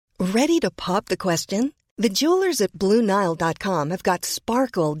Ready to pop the question? The jewelers at BlueNile.com have got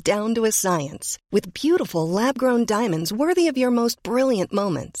sparkle down to a science with beautiful lab-grown diamonds worthy of your most brilliant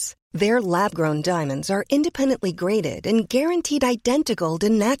moments. Their lab-grown diamonds are independently graded and guaranteed identical to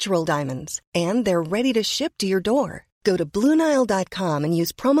natural diamonds, and they're ready to ship to your door. Go to BlueNile.com and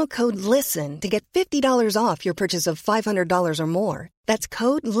use promo code LISTEN to get $50 off your purchase of $500 or more. That's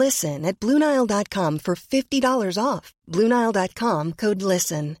code LISTEN at BlueNile.com for $50 off. BlueNile.com, code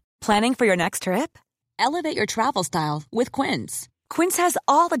LISTEN. Planning for your next trip? Elevate your travel style with Quince. Quince has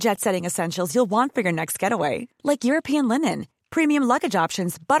all the jet-setting essentials you'll want for your next getaway, like European linen, premium luggage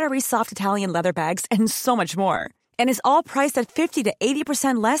options, buttery soft Italian leather bags, and so much more. And is all priced at 50 to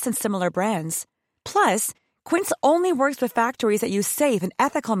 80% less than similar brands. Plus, Quince only works with factories that use safe and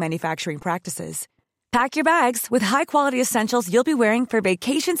ethical manufacturing practices. Pack your bags with high-quality essentials you'll be wearing for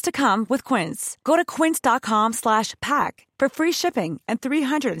vacations to come with Quince. Go to quince.com/pack for free shipping and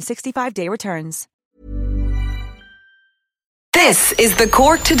 365-day returns. This is the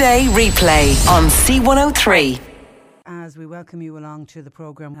Cork Today replay on C103. As we welcome you along to the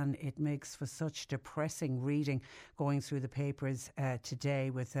programme, and it makes for such depressing reading going through the papers today,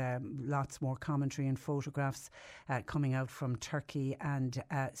 with lots more commentary and photographs coming out from Turkey and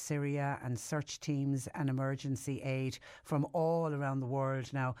Syria, and search teams and emergency aid from all around the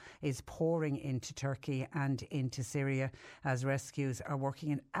world now is pouring into Turkey and into Syria as rescues are working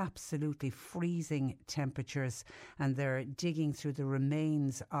in absolutely freezing temperatures, and they're digging through the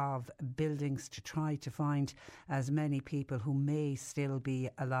remains of buildings to try to find as many people who may still be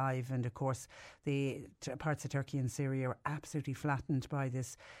alive. And of course the parts of Turkey and Syria are absolutely flattened by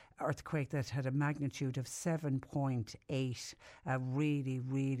this earthquake that had a magnitude of 7.8, a really,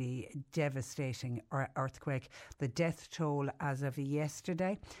 really devastating earthquake. The death toll as of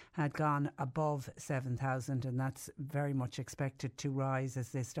yesterday had gone above 7,000, and that's very much expected to rise as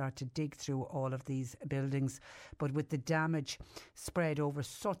they start to dig through all of these buildings. But with the damage spread over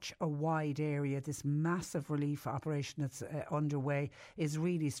such a wide area, this massive relief operation that's underway is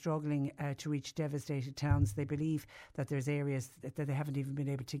really struggling to reach devastated towns. They believe that there's areas that they haven't even been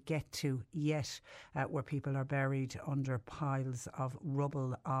able to get to yet, where people are buried under piles of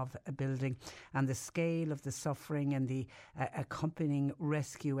rubble of a building. And the scale of the suffering and the accompanying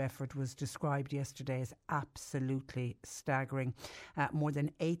rescue effort was described yesterday as absolutely staggering. More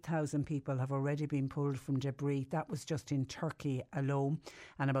than 8,000 people have already been pulled from debris. That was just in Turkey alone.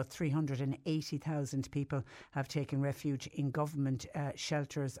 And about 380,000 people have taken refuge in government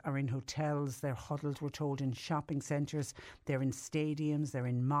shelters or in hotels. They're huddled, we're told, in shopping centres. They're in stadiums, they're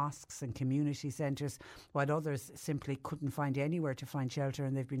in mosques and community centres, while others simply couldn't find anywhere to find shelter,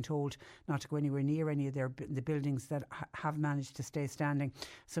 and they've been told not to go anywhere near any of the buildings that have managed to stay standing.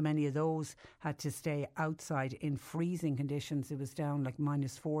 So many of those had to stay outside in freezing conditions. It was down like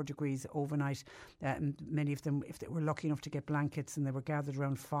 -4 degrees overnight. Many of them, if they were lucky enough to get blankets, and they were gathered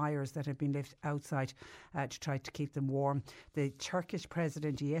around fires that had been lit outside to try to keep them warm. The Turkish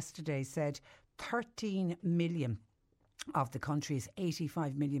president yesterday said 13 million of the country's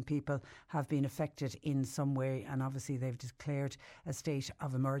 85 million people have been affected in some way, and obviously they've declared a state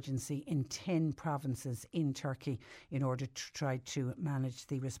of emergency in 10 provinces in Turkey in order to try to manage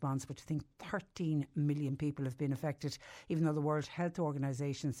the response. But to think 13 million people have been affected, even though the World Health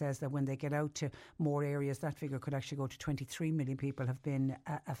Organization says that when they get out to more areas, that figure could actually go to 23 million people have been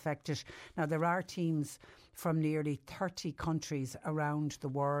affected. Now, there are teams from nearly 30 countries around the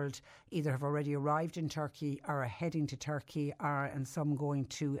world either have already arrived in Turkey or are heading to Turkey, and some going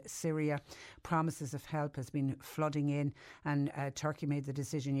to Syria. Promises of help has been flooding in, and Turkey made the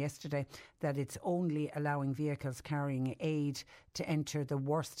decision yesterday that it's only allowing vehicles carrying aid to enter the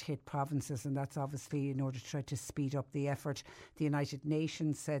worst hit provinces, and that's obviously in order to try to speed up the effort. The United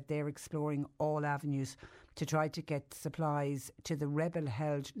Nations said they're exploring all avenues to try to get supplies to the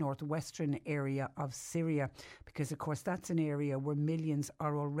rebel-held northwestern area of Syria, because of course that's an area where millions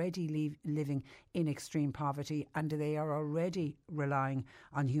are already living in extreme poverty, and they are already relying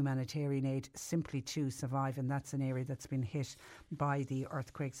on humanitarian aid simply to survive, and that's an area that's been hit by the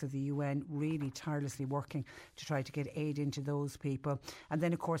earthquake. So the UN really tirelessly working to try to get aid into those people. And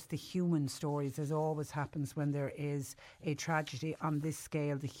then of course the human stories, as always happens when there is a tragedy on this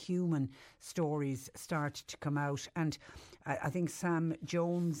scale, the human stories start to come out. And I think Sam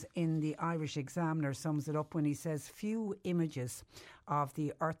Jones in the Irish Examiner sums it up when he says few images of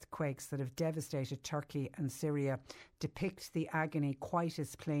the earthquakes that have devastated Turkey and Syria depict the agony quite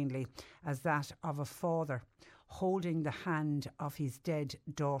as plainly as that of a father holding the hand of his dead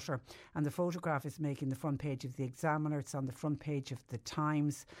daughter. And the photograph is making the front page of the Examiner. It's on the front page of the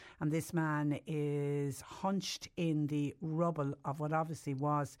Times. And this man is hunched in the rubble of what obviously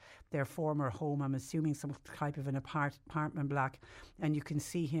was their former home. I'm assuming some type of an apartment block. And you can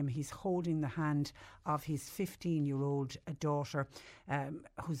see him. He's holding the hand of his 15-year-old daughter,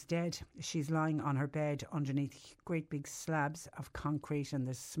 who's dead. She's lying on her bed underneath great big slabs of concrete, and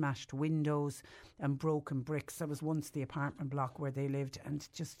there's smashed windows and broken bricks. That was once the apartment block where they lived. And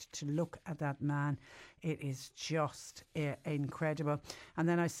just to look at that man, it is just incredible. And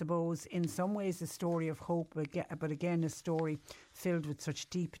then I suppose in some ways a story of hope, but again a story filled with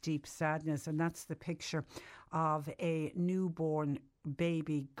such deep, deep sadness. And that's the picture of a newborn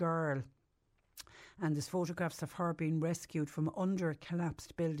baby girl. And there's photographs of her being rescued from under a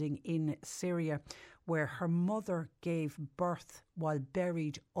collapsed building in Syria, where her mother gave birth while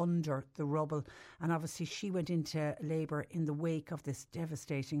buried under the rubble. And obviously she went into labour in the wake of this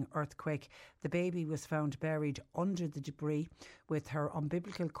devastating earthquake. The baby was found buried under the debris with her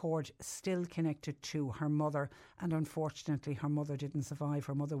umbilical cord still connected to her mother. And unfortunately her mother didn't survive.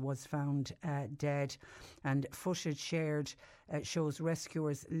 Her mother was found dead. And footage shared shows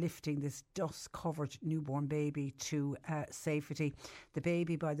rescuers lifting this dust-covered newborn baby to safety. The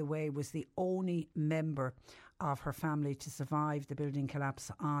baby, by the way, was the only member of her family to survive the building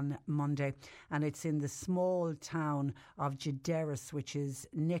collapse on Monday. And it's in the small town of Jderis, which is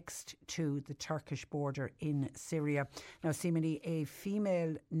next to the Turkish border in Syria. Now, seemingly a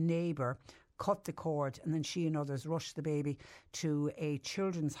female neighbour cut the cord, and then she and others rushed the baby to a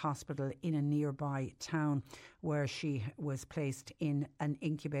children's hospital in a nearby town, where she was placed in an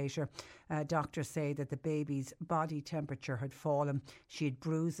incubator. Doctors say that the baby's body temperature had fallen. She had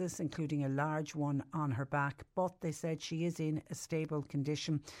bruises, including a large one on her back, but they said she is in a stable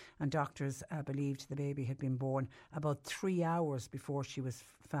condition, and doctors believed the baby had been born about 3 hours before she was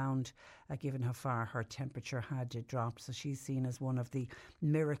found, given how far her temperature had dropped. So she's seen as one of the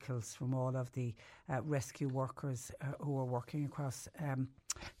miracles from all of the rescue workers who are working across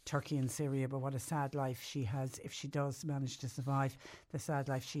Turkey and Syria. But what a sad life she has, if she does manage to survive, the sad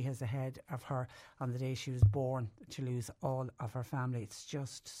life she has ahead of her on the day she was born, to lose all of her family. It's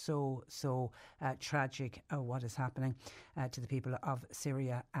just so tragic what is happening to the people of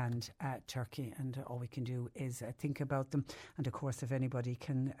Syria and Turkey, and all we can do is think about them. And of course, if anybody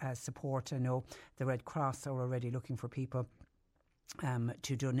can support, I know the Red Cross are already looking for people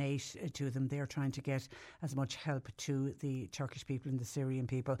to donate to them. They're trying to get as much help to the Turkish people and the Syrian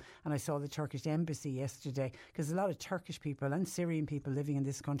people. And I saw the Turkish embassy yesterday, because there's a lot of Turkish people and Syrian people living in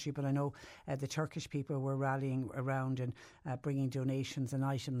this country, but I know the Turkish people were rallying around and bringing donations and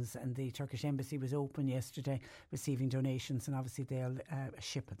items, and the Turkish embassy was open yesterday receiving donations, and obviously they'll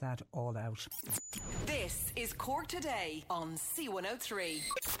ship that all out. This is Cork Today on C103.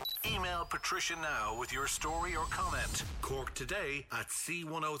 Email Patricia now with your story or comment.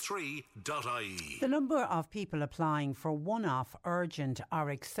 corktoday@c103.ie. The number of people applying for one-off, urgent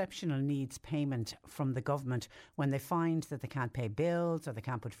or exceptional needs payment from the government when they find that they can't pay bills or they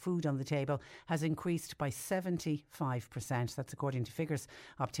can't put food on the table has increased by 75%. That's according to figures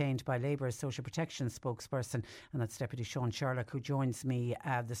obtained by Labour's social protection spokesperson, and that's Deputy Sean Sherlock, who joins me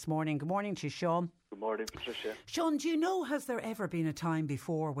this morning. Good morning to you, Sean. Good morning, Patricia. Sean, do you know, has there ever been a time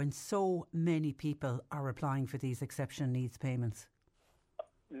before when so many people are applying for these exceptional needs payments?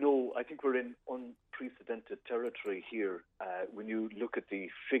 No, I think we're in unprecedented territory here when you look at the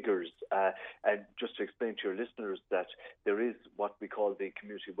figures. And just to explain to your listeners that there is what we call the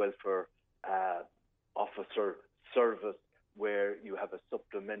Community Welfare Officer Service, where you have a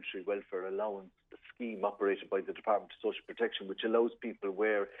supplementary welfare allowance scheme operated by the Department of Social Protection, which allows people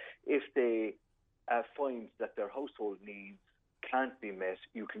where if they find that their household needs can't be met,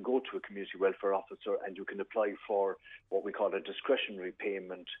 you can go to a community welfare officer and you can apply for what we call a discretionary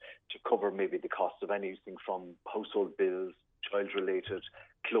payment to cover maybe the cost of anything from household bills, child-related,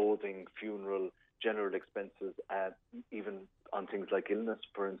 clothing, funeral, general expenses, even on things like illness,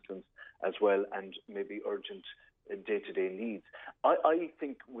 for instance, as well, and maybe urgent day-to-day needs. I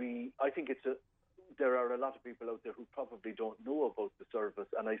think there are a lot of people out there who probably don't know about the service,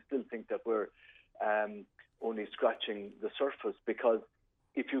 and I still think that we're only scratching the surface, because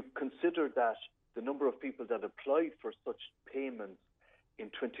if you consider that the number of people that applied for such payments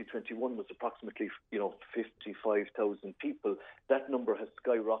in 2021 was approximately 55,000 people, that number has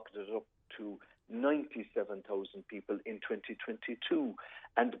skyrocketed up to 97,000 people in 2022,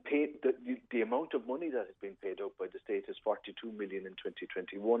 and the amount of money that has been paid out by the state is 42 million in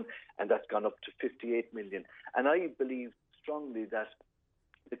 2021, and that's gone up to 58 million. And I believe strongly that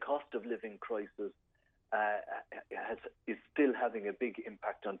the cost of living crisis is still having a big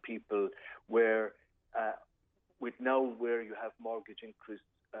impact on people. Where with now where you have mortgage interest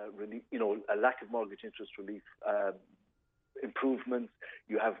relief, a lack of mortgage interest relief improvements,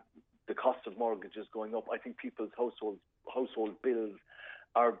 you have the cost of mortgages going up. I think people's household bills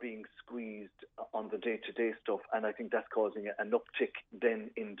are being squeezed on the day-to-day stuff, and I think that's causing an uptick then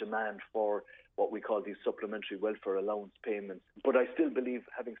in demand for what we call these supplementary welfare allowance payments. But I still believe,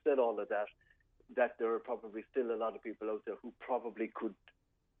 having said all of that, that there are probably still a lot of people out there who probably could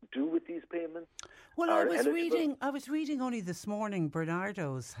do with these payments. Well, I was reading only this morning,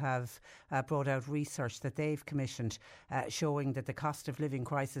 Bernardo's have brought out research that they've commissioned showing that the cost of living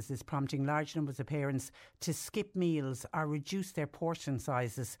crisis is prompting large numbers of parents to skip meals or reduce their portion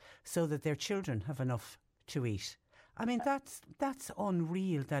sizes so that their children have enough to eat. I mean, that's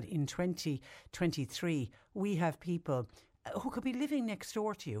unreal that in 2023 we have people who could be living next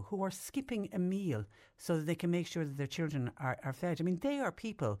door to you who are skipping a meal so that they can make sure that their children are fed. I mean, they are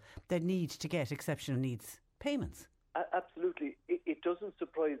people that need to get exceptional needs payments. Absolutely. It doesn't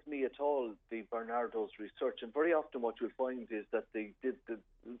surprise me at all, the Bernardo's research. And very often what you'll find is that the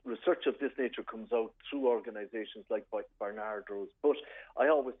research of this nature comes out through organisations like Bernardo's. But I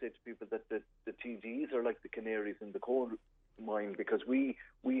always say to people that the TDs are like the canaries in the coal mine, because we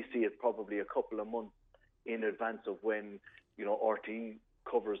see it probably a couple of months in advance of when, RTE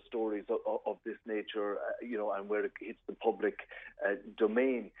covers stories of this nature, and where it hits the public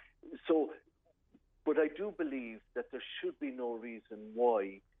domain. So, but I do believe that there should be no reason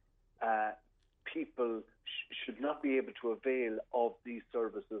why people should not be able to avail of these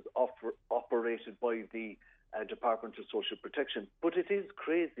services operated by the Department of Social Protection. But it is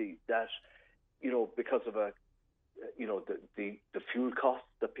crazy that, because of the fuel costs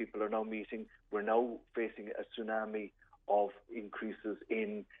that people are now meeting, we're now facing a tsunami of increases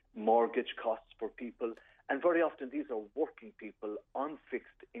in mortgage costs for people. And very often these are working people on fixed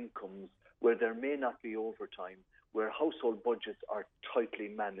incomes where there may not be overtime, where household budgets are tightly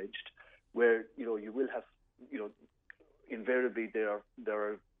managed, where, you will have, invariably there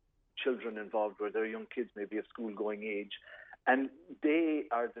are children involved where their young kids may be of school-going age. And they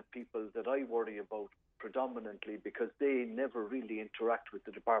are the people that I worry about predominantly, because they never really interact with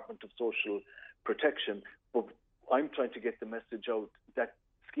the Department of Social Protection. But I'm trying to get the message out that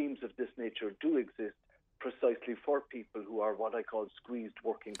schemes of this nature do exist precisely for people who are what I call squeezed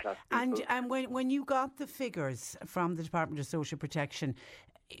working class people. And when you got the figures from the Department of Social Protection,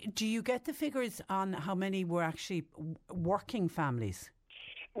 do you get the figures on how many were actually working families?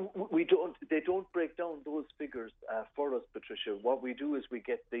 We don't. They don't break down those figures for us, Patricia. What we do is we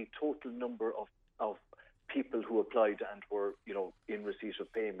get the total number of people who applied and were, in receipt of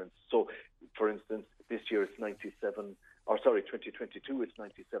payments. So, for instance, this year it's 2022 it's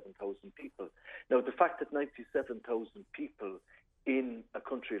 97,000 people. Now, the fact that 97,000 people in a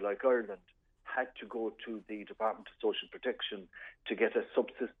country like Ireland had to go to the Department of Social Protection to get a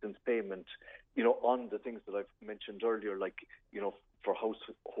subsistence payment, on the things that I've mentioned earlier, like, for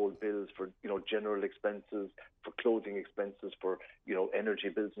household bills, for, general expenses, for clothing expenses, for, energy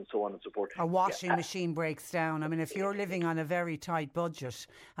bills and so on and so forth. A washing machine breaks down. I mean, if you're living on a very tight budget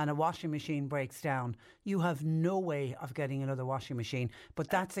and a washing machine breaks down, you have no way of getting another washing machine. But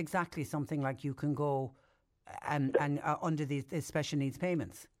that's exactly something like you can go and under these special needs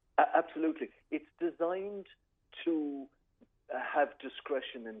payments. Absolutely. It's designed to have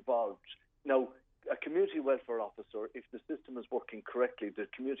discretion involved. Now, a community welfare officer, if the system is working correctly, the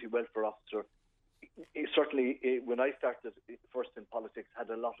community welfare officer, certainly when I started first in politics, had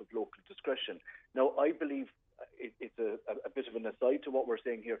a lot of local discretion. Now, I believe, it's a bit of an aside to what we're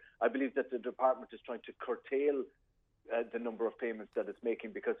saying here, I believe that the department is trying to curtail the number of payments that it's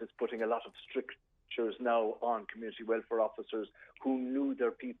making, because it's putting a lot of strictures now on community welfare officers who knew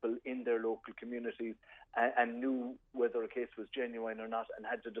their people in their local communities and knew whether a case was genuine or not, and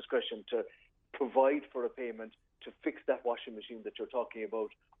had the discretion to provide for a payment to fix that washing machine that you're talking about,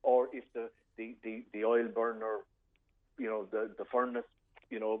 or if the oil burner, the furnace,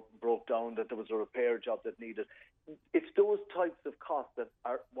 broke down, that there was a repair job that needed. It's those types of costs that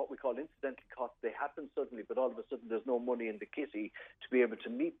are what we call incidental costs. They happen suddenly, but all of a sudden there's no money in the kitty to be able to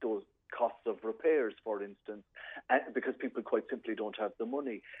meet those costs of repairs, for instance, because people quite simply don't have the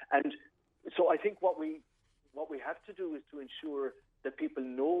money. And so I think what we have to do is to ensure that people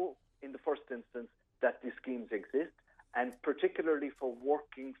know in the first instance that these schemes exist, and particularly for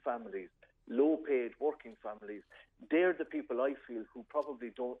working families, low-paid working families, they're the people I feel who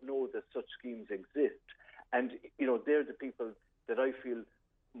probably don't know that such schemes exist. And, they're the people that I feel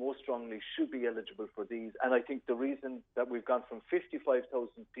most strongly should be eligible for these. And I think the reason that we've gone from 55,000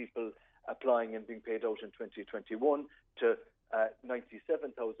 people applying and being paid out in 2021 to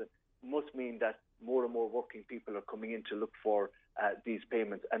 97,000 must mean that more and more working people are coming in to look for these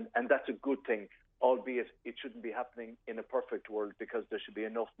payments. And that's a good thing, albeit it shouldn't be happening in a perfect world, because there should be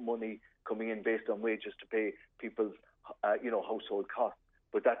enough money coming in based on wages to pay people's household costs.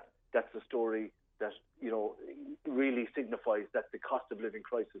 But that's a story that really signifies that the cost of living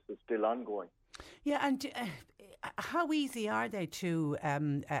crisis is still ongoing. Yeah, and how easy are they to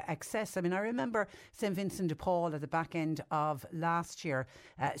access? I mean, I remember St Vincent de Paul at the back end of last year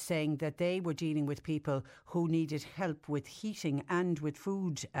saying that they were dealing with people who needed help with heating and with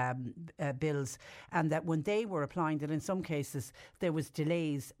food bills, and that when they were applying, that in some cases there was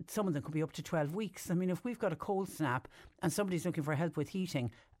delays. Some of them could be up to 12 weeks. I mean, if we've got a cold snap and somebody's looking for help with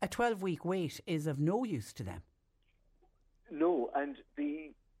heating, a 12-week wait is of no use to them. No, and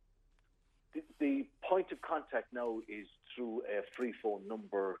the point of contact now is through a free phone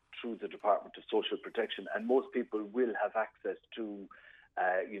number through the Department of Social Protection, and most people will have access to,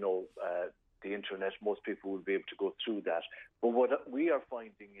 the internet. Most people will be able to go through that. But what we are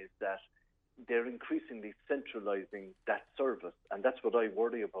finding is that they're increasingly centralising that service, and that's what I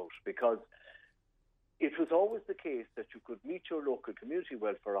worry about, because it was always the case that you could meet your local community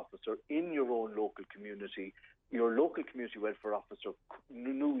welfare officer in your own local community. Your local community welfare officer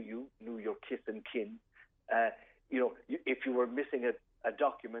knew your kith and kin. If you were missing a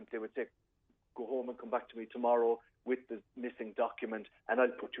document, they would say, go home and come back to me tomorrow with the missing document, and I'll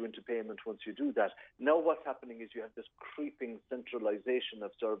put you into payment once you do that. Now what's happening is you have this creeping centralisation of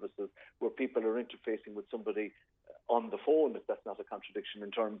services where people are interfacing with somebody on the phone, if that's not a contradiction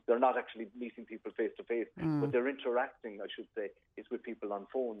in terms. They're not actually meeting people face to face, but they're interacting, I should say, is with people on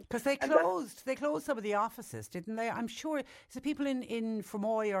phones. Because they closed some of the offices, didn't they? I'm sure, so people in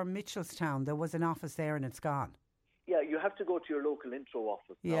Fermoy or Mitchelstown, there was an office there and it's gone. Yeah, you have to go to your local intro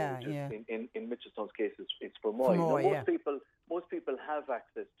office now, which is in Mitchelstown's case, it's Fermoy. Most people have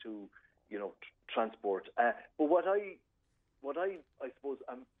access to, transport. But what I suppose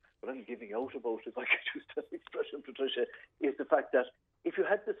what I'm giving out about, if I could use that expression, Patricia, is the fact that if you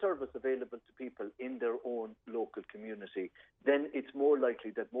had the service available to people in their own local community, then it's more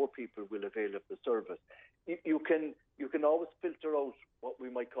likely that more people will avail of the service. You can always filter out what we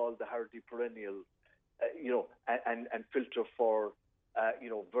might call the hardy perennials, and filter for,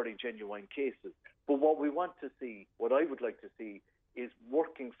 very genuine cases. But what I would like to see, is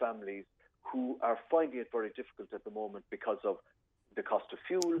working families who are finding it very difficult at the moment because of the cost of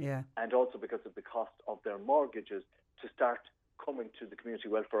fuel and also because of the cost of their mortgages, to start coming to the community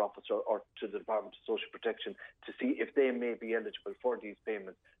welfare officer or to the Department of Social Protection to see if they may be eligible for these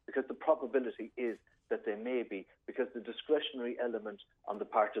payments, because the probability is that they may be, because the discretionary element on the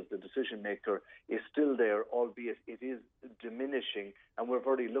part of the decision maker is still there, albeit it is diminishing. And we're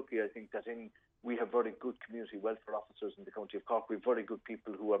very lucky, I think, that we have very good community welfare officers in the County of Cork. We have very good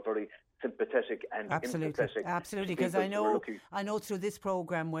people who are very sympathetic and empathetic. Absolutely, because I know through this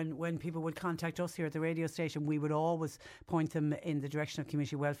programme, when people would contact us here at the radio station, we would always point them in the direction of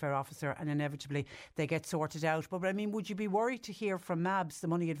community welfare officer, and inevitably they get sorted out. But I mean, would you be worried to hear from MABS, the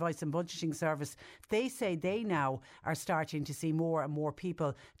Money Advice and Budgeting Service? They say they now are starting to see more and more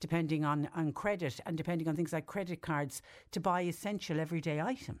people, depending on credit and depending on things like credit cards, to buy essential everyday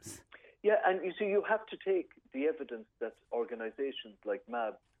items. Yeah, and you see, you have to take the evidence that organisations like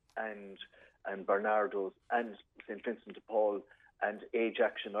MABS and Barnardo's and St Vincent de Paul and Age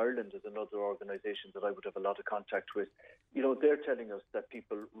Action Ireland is another organisation that I would have a lot of contact with. They're telling us that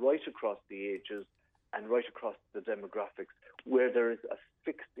people right across the ages and right across the demographics, where there is a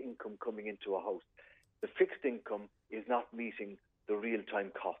fixed income coming into a house, the fixed income is not meeting the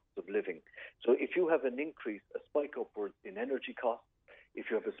real-time costs of living. So if you have an increase, a spike upwards in energy costs, if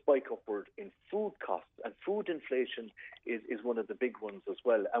you have a spike upward in food costs, and food inflation is one of the big ones as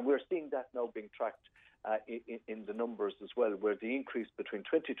well. And we're seeing that now being tracked in the numbers as well, where the increase between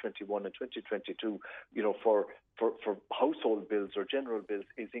 2021 and 2022, for household bills or general bills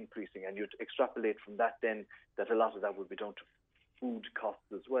is increasing. And you'd extrapolate from that then that a lot of that would be down to food costs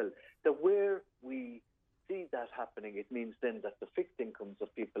as well. That where we see that happening, it means then that the fixed incomes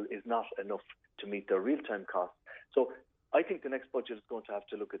of people is not enough to meet their real-time costs. So I think the next budget is going to have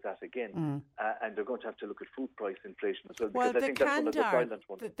to look at that again, and they're going to have to look at food price inflation as well, because I think that's one of the silent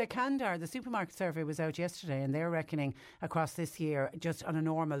ones. The Candar, the supermarket survey was out yesterday, and they're reckoning across this year, just on a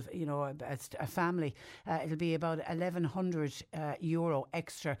normal, a family, it'll be about €1,100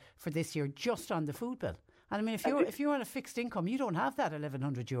 extra for this year, just on the food bill. And I mean, if you're on a fixed income, you don't have that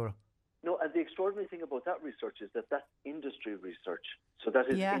 €1,100. No, and the extraordinary thing about that research is that that's industry research. So that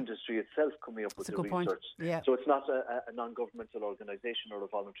is industry itself coming up with the research. Yeah. So it's not a non-governmental organisation or a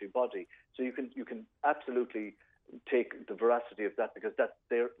voluntary body. So you can absolutely take the veracity of that, because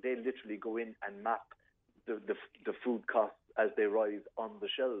they literally go in and map the food costs as they rise on the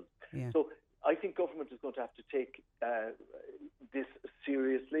shelves. Yeah. So I think government is going to have to take this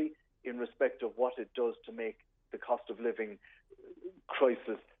seriously in respect of what it does to make the cost of living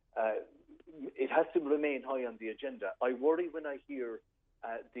crisis. It has to remain high on the agenda. I worry when I hear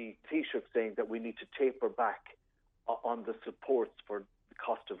the Taoiseach saying that we need to taper back on the supports for the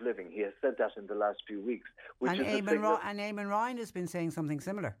cost of living. He has said that in the last few weeks. And Eamon Ryan has been saying something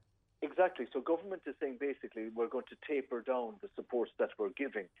similar. Exactly. So government is saying basically we're going to taper down the supports that we're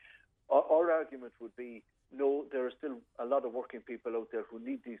giving. Our argument would be, no, there are still a lot of working people out there who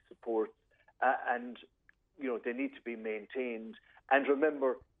need these supports, and they need to be maintained. And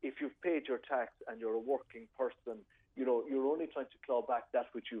remember, if you've paid your tax and you're a working person, you're only trying to claw back that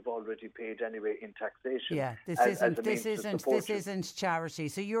which you've already paid anyway in taxation. Yeah, this isn't charity.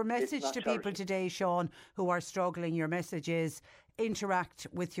 So your message to people today, Sean, who are struggling, your message is interact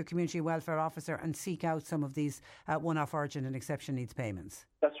with your community welfare officer and seek out some of these one-off urgent and exception needs payments.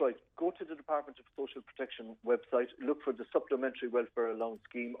 That's right. Go to the Department of Social Protection website, look for the Supplementary Welfare Allowance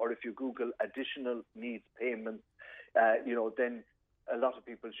Scheme, or if you Google additional needs payments, then a lot of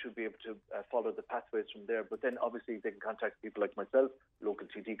people should be able to follow the pathways from there. But then obviously they can contact people like myself, local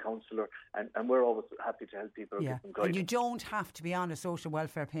TD councillor, and we're always happy to help people. Yeah, give them and you don't have to be on a social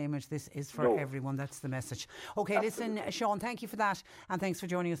welfare payment. This is for everyone. That's the message. Okay, Absolutely. Listen, Sean, thank you for that, and thanks for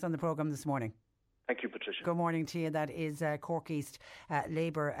joining us on the programme this morning. Thank you, Patricia. Good morning to you. That is Cork East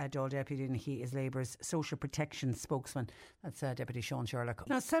Labour Dáil Deputy, and he is Labour's social protection spokesman. That's Deputy Sean Sherlock.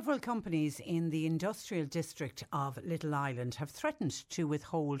 Now, several companies in the industrial district of Little Island have threatened to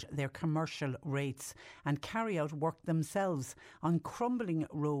withhold their commercial rates and carry out work themselves on crumbling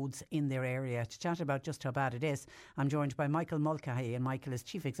roads in their area. To chat about just how bad it is, I'm joined by Michael Mulcahy, and Michael is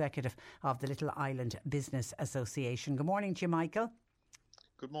Chief Executive of the Little Island Business Association. Good morning to you, Michael.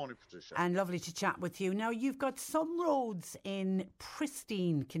 Good morning, Patricia. And lovely to chat with you. Now, you've got some roads in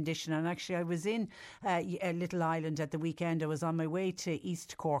pristine condition, and actually I was in Little Island at the weekend. I was on my way to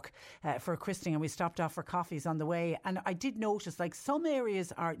East Cork for a christening, and we stopped off for coffees on the way, and I did notice like some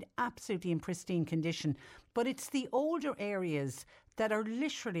areas are absolutely in pristine condition, but it's the older areas that are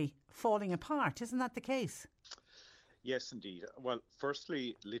literally falling apart. Isn't that the case? Yes, indeed. Well,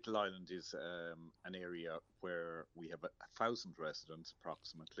 firstly, Little Island is an area where we have 1,000 residents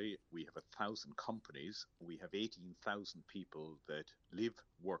approximately. We have 1,000 companies. We have 18,000 people that live,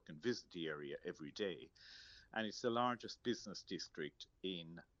 work and visit the area every day. And it's the largest business district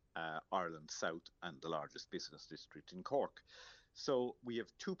in Ireland South and the largest business district in Cork. So we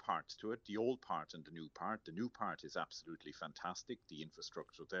have two parts to it, the old part and the new part. The new part is absolutely fantastic. The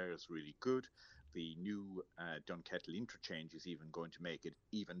infrastructure there is really good. The new Dunkettle interchange is even going to make it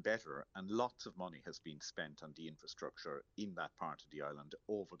even better, and lots of money has been spent on the infrastructure in that part of the island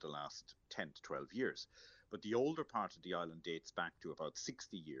over the last 10 to 12 years. But the older part of the island dates back to about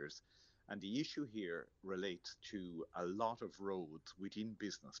 60 years, and the issue here relates to a lot of roads within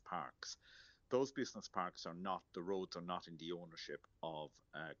business parks. Those business parks the roads are not in the ownership of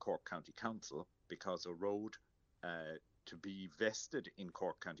Cork County Council, because a road to be vested in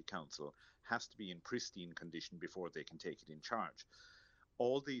Cork County Council has to be in pristine condition before they can take it in charge.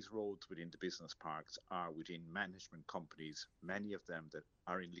 All these roads within the business parks are within management companies, many of them that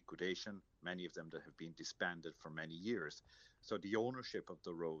are in liquidation, many of them that have been disbanded for many years. So the ownership of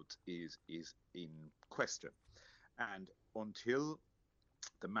the roads is in question. And until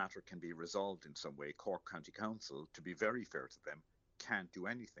the matter can be resolved in some way, Cork County Council, to be very fair to them, can't do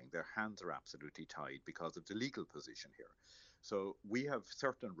anything. Their hands are absolutely tied because of the legal position here. So we have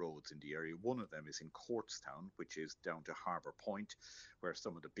certain roads in the area. One of them is in Courtstown, which is down to Harbour Point, where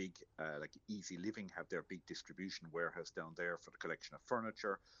some of the big, like Easy Living, have their big distribution warehouse down there for the collection of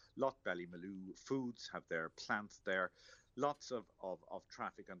furniture. Lot Ballymaloo Foods have their plants there. Lots of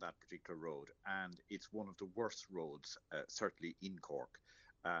traffic on that particular road, and it's one of the worst roads, certainly in Cork.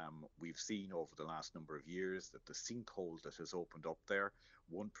 We've seen over the last number of years that the sinkhole that has opened up there,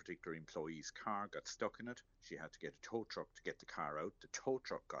 one particular employee's car got stuck in it. She had to get a tow truck to get the car out. The tow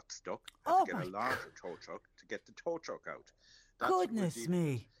truck got stuck. Had to get a larger tow truck to get the tow truck out. Goodness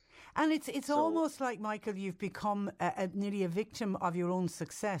me. And it's almost like, Michael, you've become nearly a victim of your own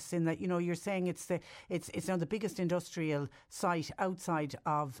success, in that, you're saying it's now the biggest industrial site outside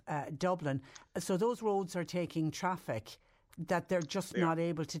of Dublin. So those roads are taking traffic that they're just not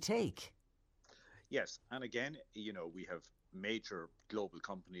able to take. Yes, and again, we have major global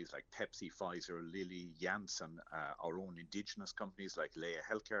companies like Pepsi, Pfizer, Lilly, Janssen, our own indigenous companies like Leia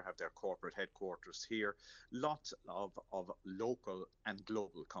Healthcare have their corporate headquarters here. Lots of local and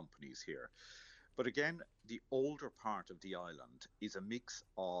global companies here. But again, the older part of the island is a mix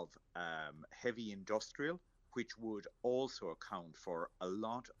of heavy industrial, which would also account for a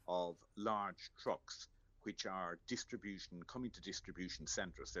lot of large trucks, which are coming to distribution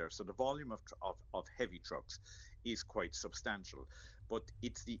centres there. So the volume of heavy trucks is quite substantial. But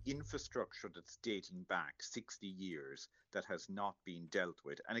it's the infrastructure that's dating back 60 years that has not been dealt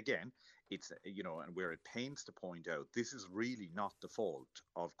with. And again, it's, and we're at pains to point out, this is really not the fault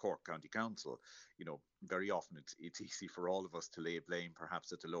of Cork County Council. Very often it's easy for all of us to lay blame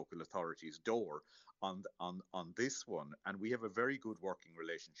perhaps at the local authority's door on this one. And we have a very good working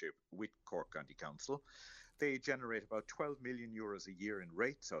relationship with Cork County Council. They generate about 12 million euros a year in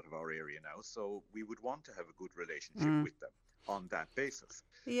rates out of our area now. So we would want to have a good relationship with them on that basis.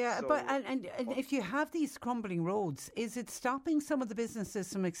 Yeah, so, but if you have these crumbling roads, is it stopping some of the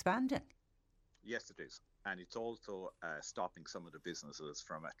businesses from expanding? Yes, it is. And it's also stopping some of the businesses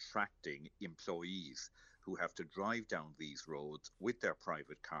from attracting employees who have to drive down these roads with their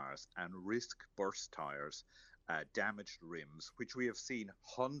private cars and risk burst tyres, damaged rims, which we have seen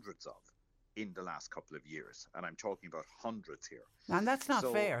hundreds of in the last couple of years. And I'm talking about hundreds here. And that's not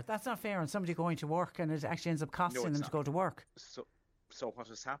fair. That's not fair on somebody going to work, and it actually ends up costing them to go to work. So what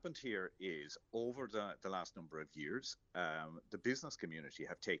has happened here is, over the last number of years, the business community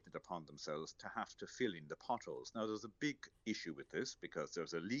have taken it upon themselves to have to fill in the potholes. Now, there's a big issue with this because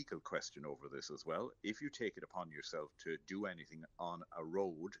there's a legal question over this as well. If you take it upon yourself to do anything on a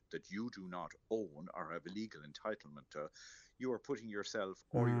road that you do not own or have a legal entitlement to, you are putting yourself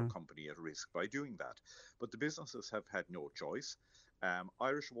or your company at risk by doing that. But the businesses have had no choice.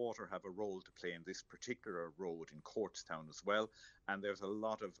 Irish Water have a role to play in this particular road in Courtstown as well, and there's a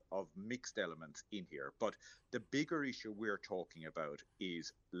lot of mixed elements in here. But the bigger issue we're talking about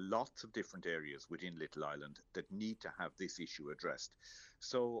is lots of different areas within Little Island that need to have this issue addressed.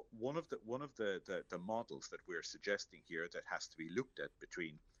 So one of the models that we're suggesting here that has to be looked at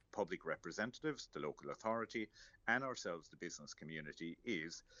between public representatives, the local authority, and ourselves, the business community,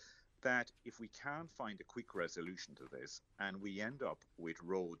 is that if we can't find a quick resolution to this and we end up with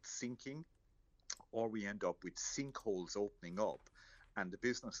roads sinking, or we end up with sinkholes opening up and the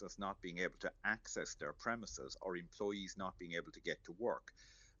businesses not being able to access their premises or employees not being able to get to work,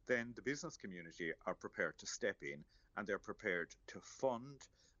 then the business community are prepared to step in and they're prepared to fund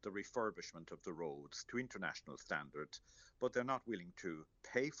the refurbishment of the roads to international standards, but they're not willing to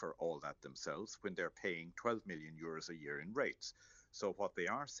pay for all that themselves when they're paying 12 million euros a year in rates. So what they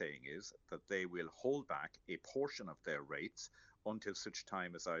are saying is that they will hold back a portion of their rates until such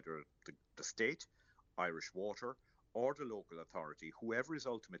time as either the state, Irish Water, or the local authority, whoever is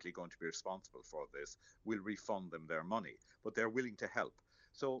ultimately going to be responsible for this, will refund them their money. But they're willing to help.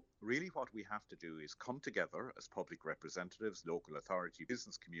 So really what we have to do is come together as public representatives, local authority,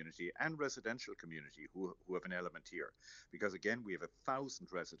 business community, and residential community who have an element here. Because again, we have 1,000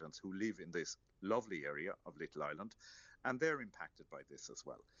 residents who live in this lovely area of Little Island, and they're impacted by this as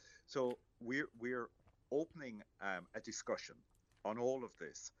well. So we're opening a discussion on all of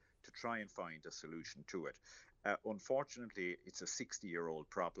this to try and find a solution to it. Unfortunately, it's a 60-year-old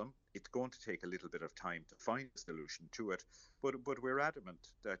problem. It's going to take a little bit of time to find a solution to it, but we're adamant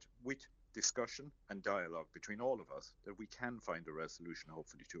that with discussion and dialogue between all of us, that we can find a resolution,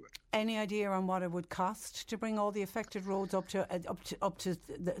 hopefully, to it. Any idea on what it would cost to bring all the affected roads up to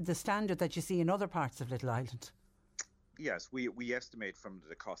the standard that you see in other parts of Little Island? Yes, we estimate from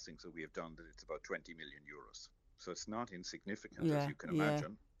the costings that we have done that it's about 20 million euros. So it's not insignificant, as you can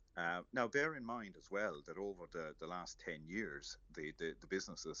imagine. Now, bear in mind as well that over the last 10 years, the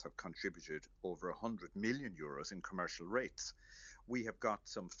businesses have contributed over 100 million euros in commercial rates. We have got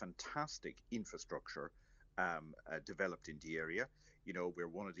some fantastic infrastructure developed in the area. You know, we're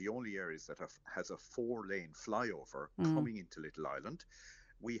one of the only areas that has a 4-lane flyover coming into Little Island.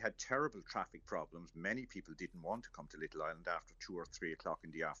 We had terrible traffic problems. Many people didn't want to come to Little Island after 2 or 3 o'clock in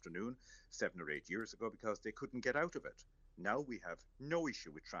the afternoon 7 or 8 years ago because they couldn't get out of it. Now we have no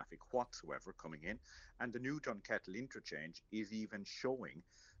issue with traffic whatsoever coming in, and the new Dunkettle interchange is even showing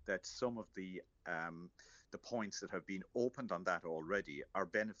that some of the points that have been opened on that already are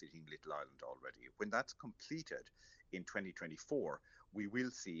benefiting Little Island already. When that's completed in 2024, we will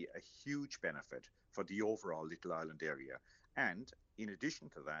see a huge benefit for the overall Little Island area. And in addition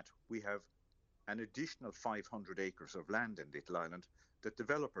to that, we have an additional 500 acres of land in Little Island that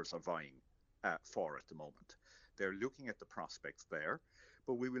developers are vying for at the moment. They're looking at the prospects there,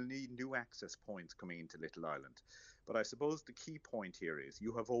 but we will need new access points coming into Little Island. But I suppose the key point here is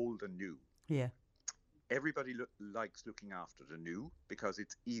you have old and new. Yeah. Everybody likes looking after the new because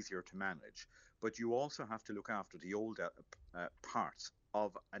it's easier to manage, but you also have to look after the older parts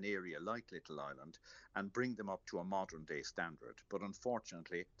of an area like Little Island and bring them up to a modern day standard. But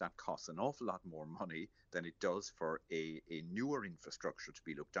unfortunately, that costs an awful lot more money than it does for a newer infrastructure to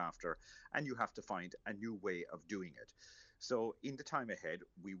be looked after, and you have to find a new way of doing it. So in the time ahead,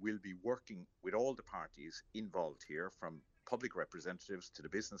 we will be working with all the parties involved here, from public representatives to the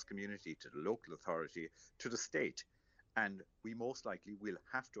business community, to the local authority, to the state. And we most likely will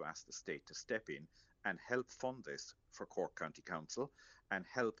have to ask the state to step in and help fund this for Cork County Council and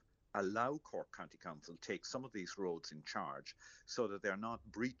help allow Cork County Council take some of these roads in charge so that they're not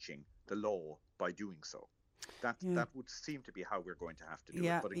breaching the law by doing so. That would seem to be how we're going to have to do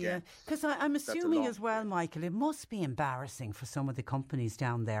it. But again, because I'm assuming as well, Michael, it must be embarrassing for some of the companies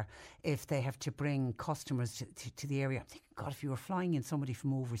down there if they have to bring customers to the area. I'm thinking, God, if you were flying in somebody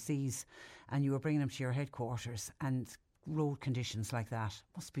from overseas and you were bringing them to your headquarters and road conditions like that,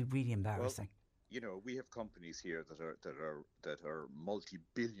 must be really embarrassing. Well, we have companies here that are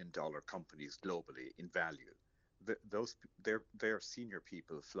multi-billion-dollar companies globally in value. Their senior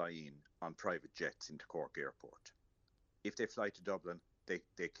people fly in on private jets into Cork Airport. If they fly to Dublin,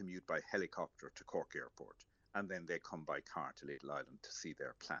 they commute by helicopter to Cork Airport, and then they come by car to Little Island to see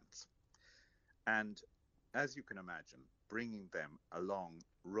their plants. And as you can imagine, bringing them along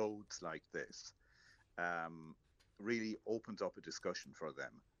roads like this really opens up a discussion for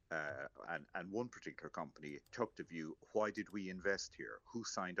them. And one particular company took the view, why did we invest here? Who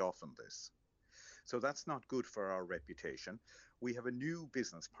signed off on this? So that's not good for our reputation. We have a new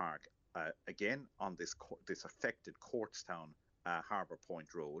business park, again, on this affected Courtstown Harbour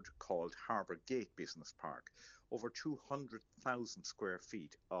Point Road called Harbour Gate Business Park. Over 200,000 square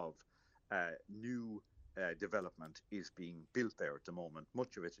feet of new development is being built there at the moment.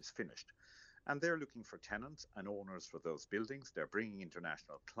 Much of it is finished. And they're looking for tenants and owners for those buildings. They're bringing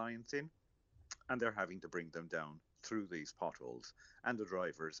international clients in, and they're having to bring them down through these potholes. And the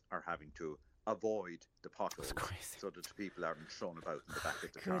drivers are having to avoid the potholes so that the people aren't thrown about in the back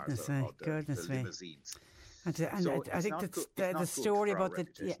of the cars or the limousines. And I think the story about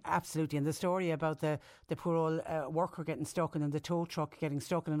absolutely, and the story about the poor old worker getting stuck and then the tow truck getting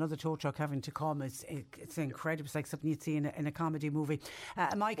stuck and another tow truck having to come, it's incredible. It's like something you'd see in a comedy movie.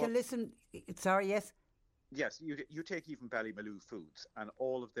 Michael, listen, sorry, yes? Yes, you take even Ballymaloe Foods and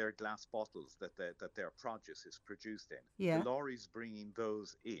all of their glass bottles that their produce is produced in. Yeah. The lorries bringing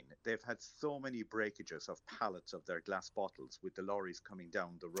those in, they've had so many breakages of pallets of their glass bottles with the lorries coming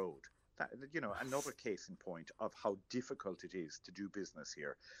down the road. That, another case in point of how difficult it is to do business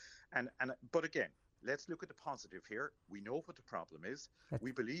here. But again, let's look at the positive here. We know what the problem is.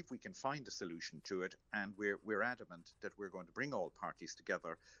 We believe we can find a solution to it, and we're adamant that we're going to bring all parties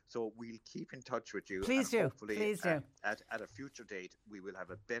together. So we'll keep in touch with you. Please do. Hopefully, at a future date, we will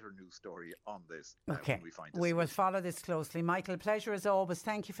have a better news story on this. Okay. When we find we will follow this closely. Michael, pleasure as always.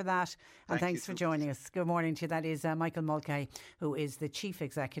 Thank you for that, and thanks for joining us. Good morning to you. That is Michael Mulcahy, who is the Chief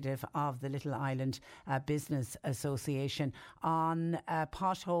Executive of the Little Island Business Association. On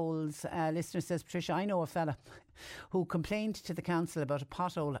potholes, listener says, Patricia, I know a fella who complained to the council about a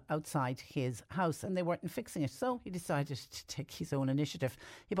pothole outside his house and they weren't fixing it, so he decided to take his own initiative.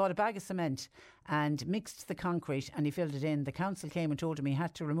 He bought a bag of cement and mixed the concrete and he filled it in. The council came and told him he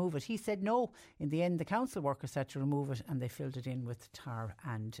had to remove it. He said no. In the end, the council workers had to remove it and they filled it in with tar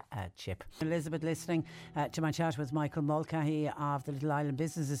and chip. Elizabeth, listening to my chat with Michael Mulcahy of the Little Island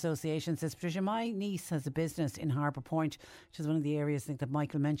Business Association, says, Patricia, my niece has a business in Harbour Point, which is one of the areas I think that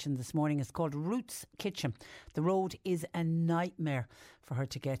Michael mentioned this morning. It's called Roots Kitchen. The road is a nightmare for her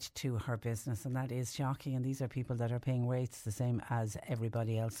to get to her business, and that is shocking. And these are people that are paying rates the same as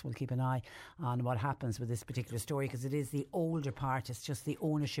everybody else. We'll keep an eye on what happens with this particular story, because it is the older part. It's just the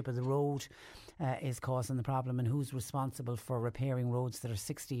ownership of the road is causing the problem, and who's responsible for repairing roads that are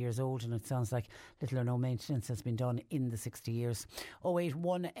 60 years old, and it sounds like little or no maintenance has been done in the 60 years.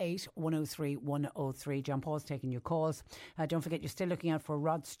 0818 103 103. John Paul's taking your calls. Don't forget, you're still looking out for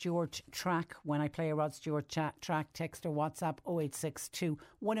Rod Stewart track. When I play a Rod Stewart track, text or WhatsApp 0862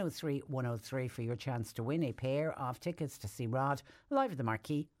 103 103 for your chance to win a pair of tickets to see Rod live at the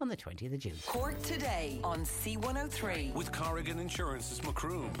Marquee on the 20th of June. Cork Today on C103. With Corrigan Insurance's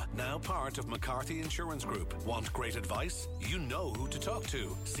Macroom, now part of McCarthy Insurance Group. Want great advice? You know who to talk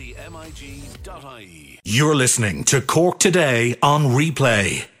to. CMIG.ie. You're listening to Cork Today on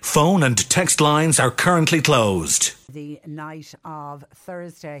replay. Phone and text lines are currently closed. The night of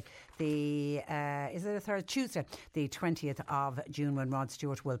Thursday, Tuesday, the 20th of June, when Rod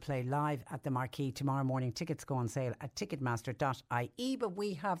Stewart will play live at the Marquee tomorrow morning. Tickets go on sale at ticketmaster.ie, but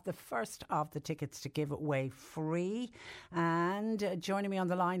we have the first of the tickets to give away free. And joining me on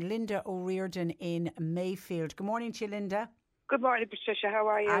the line, Linda O'Riordan in Mayfield. Good morning to you, Linda. Good morning, Patricia. How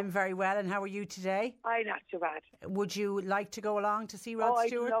are you? I'm very well, and how are you today? I'm not too bad. Would you like to go along to see Rod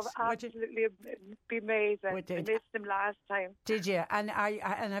Stewart? Absolutely, it'd be amazing. I missed him last time. Did you? And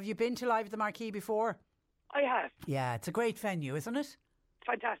have you been to Live at the Marquee before? I have. Yeah, it's a great venue, isn't it?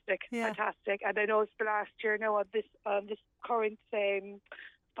 Fantastic. And I know it's the last year now on this current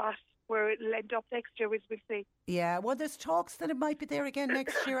spot where it'll end up next year, which we'll see. Yeah, well, there's talks that it might be there again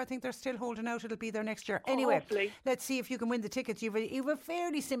next year. I think they're still holding out. It'll be there next year. Anyway, hopefully. Let's see if you can win the tickets. You've a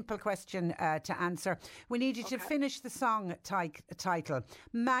fairly simple question to answer. We need you to finish the song title.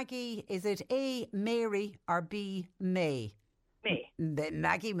 Maggie, is it A, Mary, or B, May? May.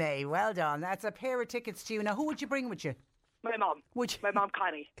 Maggie May. Well done. That's a pair of tickets to you. Now, who would you bring with you? My mum. My mum,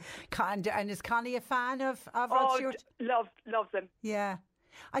 Connie. And is Connie a fan of Rod Stewart? Loves him. Yeah.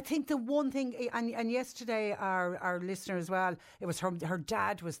 I think the one thing, and yesterday our listener as well, it was her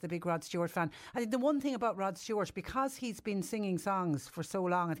dad was the big Rod Stewart fan. I think the one thing about Rod Stewart, because he's been singing songs for so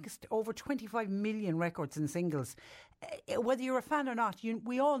long, I think it's over 25 million records and singles. Whether you're a fan or not,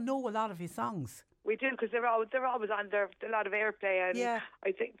 we all know a lot of his songs. We do, because they're always on there, a lot of airplay, and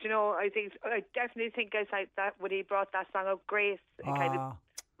I think I definitely think I like that when he brought that song out, Grace, it kind of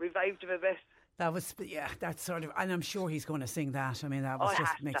revived him a bit. That was, that's sort of, and I'm sure he's going to sing that. I mean, that was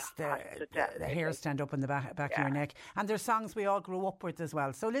makes the hair stand up in the back of your neck. And there's songs we all grew up with as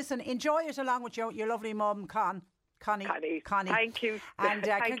well. So listen, enjoy it along with your lovely mum, Connie. Thank you. And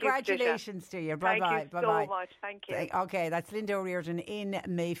congratulations to you. Bye-bye. Thank you so much. Thank you. Okay, that's Linda O'Riordan in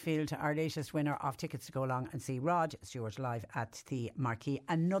Mayfield, our latest winner of tickets to go along and see Rod Stewart live at the Marquee.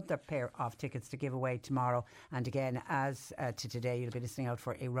 Another pair of tickets to give away tomorrow. And again, as to today, you'll be listening out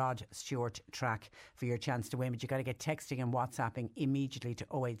for a Rod Stewart track for your chance to win. But you've got to get texting and WhatsApping immediately to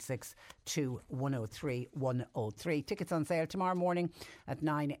 086 2103 103. Tickets on sale tomorrow morning at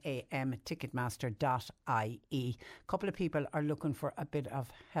 9 a.m. ticketmaster.ie. A couple of people are looking for a bit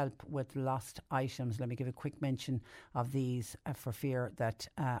of help with lost items. Let me give a quick mention of these for fear that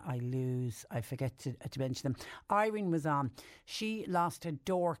I forget to mention them. Irene was on. She lost a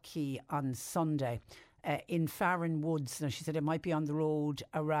door key on Sunday in Farron Woods. Now, she said it might be on the road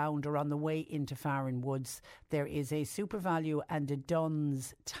around or on the way into Farron Woods. There is a SuperValu and a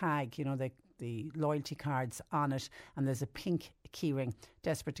Dunn's tag, the loyalty cards on it, and there's a pink keyring.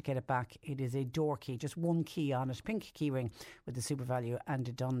 Desperate to get it back. It is a door key, just one key on it, pink keyring with the SuperValu and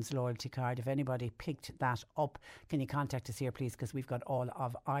a Dunn's loyalty card. If anybody picked that up, can you contact us here please, because we've got all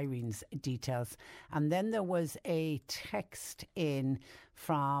of Irene's details. And then there was a text in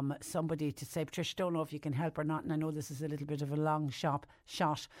from somebody to say, Patricia, don't know if you can help or not, and I know this is a little bit of a long shot,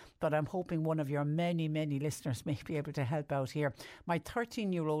 but I'm hoping one of your many listeners may be able to help out here. My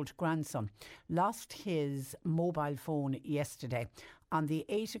 13-year-old grandson lost his mobile phone yesterday on the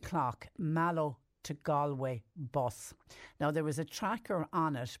 8 o'clock Mallow to Galway bus. Now, there was a tracker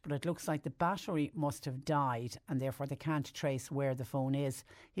on it, but it looks like the battery must have died and therefore they can't trace where the phone is.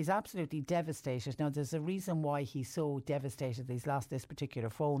 He's absolutely devastated. Now, there's a reason why he's so devastated that he's lost this particular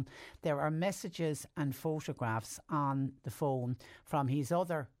phone. There are messages and photographs on the phone from his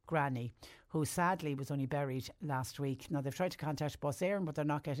other granny, who sadly was only buried last week. Now, they've tried to contact Bus Éireann, but they're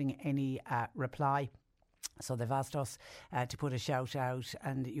not getting any reply. So they've asked us to put a shout out,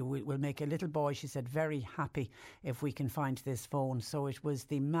 and we'll make a little boy, she said, very happy if we can find this phone. So it was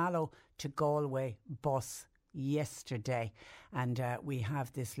the Mallow to Galway bus yesterday, and we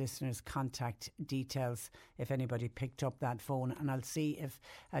have this listener's contact details if anybody picked up that phone, and I'll see if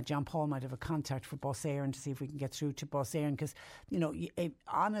John Paul might have a contact for Bus Éireann to see if we can get through to Bus Éireann, because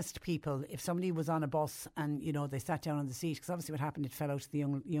honest people, if somebody was on a bus and they sat down on the seat, because obviously what happened, it fell out of the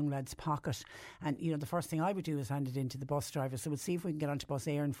young lad's pocket, and the first thing I would do is hand it in to the bus driver. So we'll see if we can get onto Bus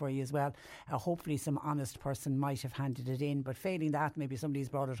Éireann for you as well. Hopefully some honest person might have handed it in, but failing that, maybe somebody's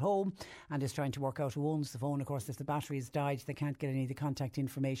brought it home and is trying to work out who owns the phone. Of course, if the battery has died, they can't get any of the contact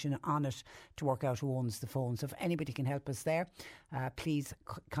information on it to work out who owns the phone. So if anybody can help us there, please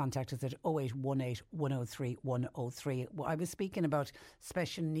contact us at 0818 103 103. I was speaking about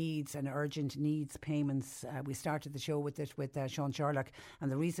special needs and urgent needs payments. We started the show with it with Sean Sherlock,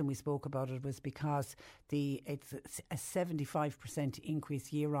 and the reason we spoke about it was because it's a 75%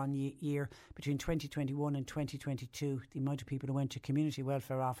 increase year on year between 2021 and 2022. The amount of people who went to community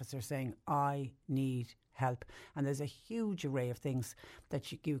welfare officers saying, I need help. help. And there's a huge array of things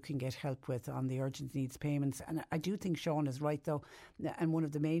that you can get help with on the urgent needs payments. And I do think Sean is right, though, and one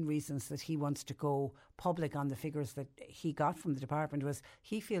of the main reasons that he wants to go public on the figures that he got from the department was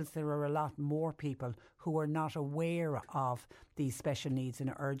he feels there are a lot more people who are not aware of these special needs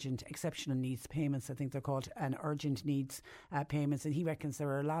and urgent exceptional needs payments. I think they're called, and urgent needs payments. And he reckons there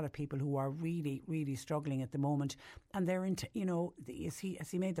are a lot of people who are really, really struggling at the moment. And they're into, you know, as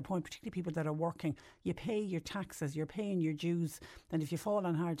he made the point, particularly people that are working, you pay your taxes, you're paying your dues. And if you fall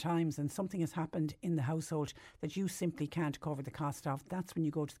on hard times and something has happened in the household that you simply can't cover the cost of, that's when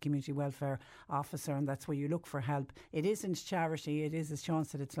you go to the community welfare officer, and that's where you look for help. It isn't charity. It is, as Sean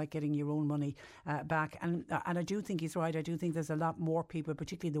said, it's like getting your own money back. And I do think he's right. I do think there's a lot more people,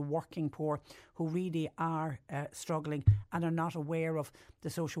 particularly the working poor, who really are struggling and are not aware of the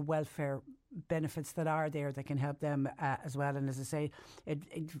social welfare benefits that are there that can help them as well. And as I say,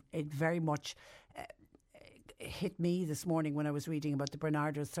 it very much hit me this morning when I was reading about the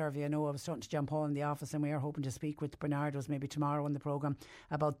Bernardo's survey. I know I was talking to John Paul in the office, and we are hoping to speak with Bernardo's maybe tomorrow on the programme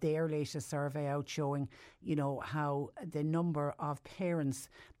about their latest survey out showing, you know, how the number of parents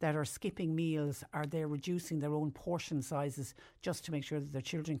that are skipping meals, are they reducing their own portion sizes just to make sure that their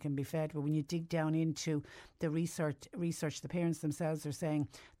children can be fed. But when you dig down into the research, the parents themselves are saying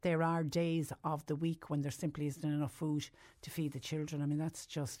there are days of the week when there simply isn't enough food to feed the children. I mean, that's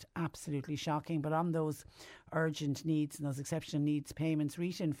just absolutely shocking. But on those urgent needs and those exceptional needs payments,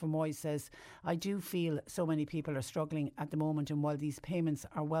 Rita in Fermoy says, I do feel so many people are struggling at the moment, and while these payments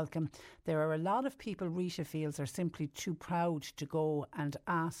are welcome, there are a lot of people, Rita feels, are simply too proud to go and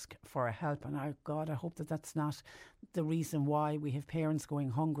ask for help. And I hope that that's not the reason why we have parents going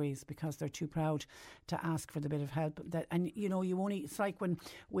hungry, is because they're too proud to ask for the bit of help. And you know, it's like when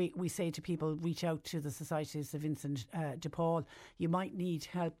we say to people, reach out to the Society of St Vincent de Paul. You might need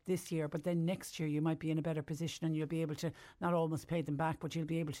help this year, but then next year you might be in a better position and you'll be able to not almost pay them back, but you'll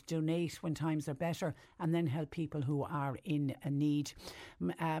be able to donate when times are better and then help people who are in a need.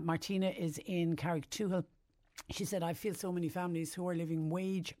 Martina is in Carrigtwohill. She said, I feel so many families who are living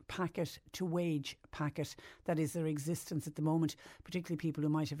wage packet to wage packet. That is their existence at the moment, particularly people who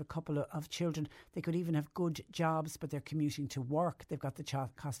might have a couple of children. They could even have good jobs, but they're commuting to work. They've got the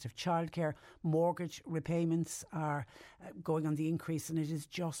cost of childcare. Mortgage repayments are going on the increase, and it is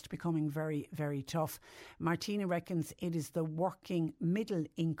just becoming very, very tough. Martina reckons it is the working middle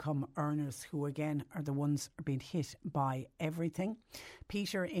income earners who again are the ones being hit by everything.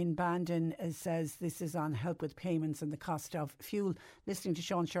 Peter in Bandon says this is on help with payments and the cost of fuel. Listening to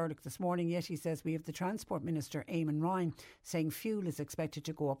Sean Sherlock this morning, yet he says we have the Transport Minister Eamon Ryan saying fuel is expected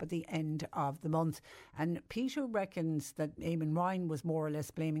to go up at the end of the month. And Peter reckons that Eamon Ryan was more or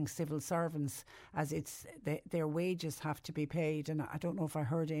less blaming civil servants, as it's their wages have to be paid. And I don't know if I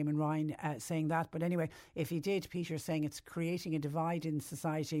heard Eamon Ryan saying that, but anyway, if he did, Peter's saying it's creating a divide in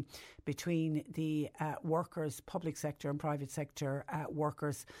society between the workers, public sector and private sector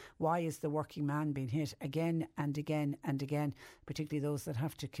workers. Why is the working man being hit again and again and again, particularly those that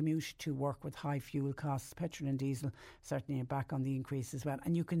have to commute to work with high fuel costs? Petrol and diesel certainly are back on the increase as well.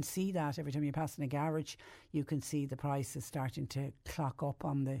 And you can see that every time you pass in a garage, you can see the prices starting to clock up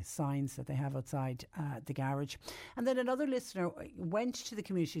on the signs that they have outside the garage. And then another listener went to the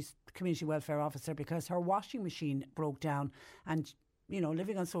community welfare officer because her washing machine broke down, and you know,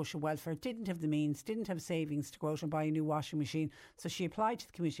 living on social welfare, didn't have the means, didn't have savings to go out and buy a new washing machine. So she applied to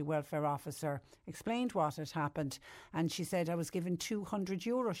the community welfare officer, explained what had happened, and she said, I was given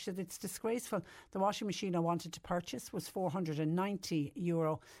 €200. She said, it's disgraceful. The washing machine I wanted to purchase was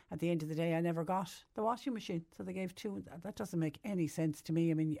 €490. At the end of the day, I never got the washing machine. So they gave two. That doesn't make any sense to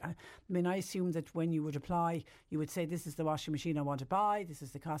me. I mean, I assume that when you would apply, you would say, this is the washing machine I want to buy, this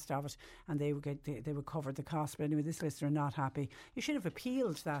is the cost of it, and they would cover the cost. But anyway, this listener not happy. You should have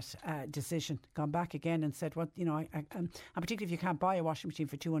appealed that decision, gone back again and said, what, you know, and particularly if you can't buy a washing machine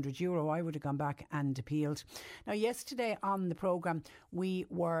for €200, I would have gone back and appealed. Now, yesterday on the programme, we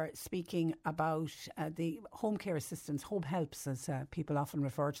were speaking about the home care assistants, home helps, as people often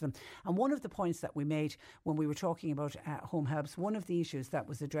refer to them. And one of the points that we made when we were talking about home helps, one of the issues that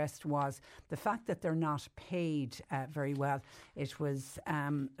was addressed was the fact that they're not paid very well. It was,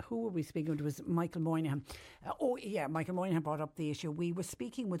 who were we speaking to? It was Michael Moynihan. Michael Moynihan brought up the issue to. We were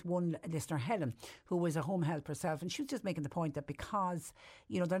speaking with one listener, Helen, who was a home help herself, and she was just making the point that because,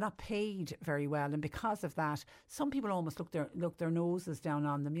 they're not paid very well, and because of that, some people almost look their noses down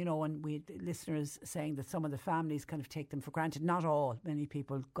on them, and we had listeners saying that some of the families kind of take them for granted. Not all. Many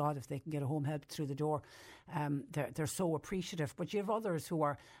people, God, if they can get a home help through the door, they're so appreciative. But you have others who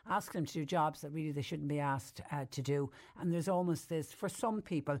are asking them to do jobs that really they shouldn't be asked to do. And there's almost this, for some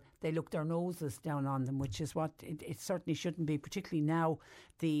people, they look their noses down on them, which is what it certainly shouldn't be, particularly now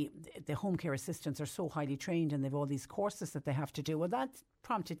the home care assistants are so highly trained and they've all these courses that they have to do. Well, that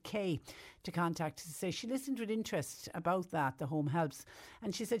prompted Kay to contact to say she listened with interest about that, the home helps,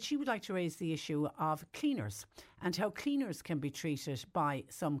 and she said she would like to raise the issue of cleaners and how cleaners can be treated by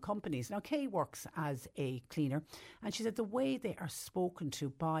some companies. Now, Kay works as a cleaner, and she said the way they are spoken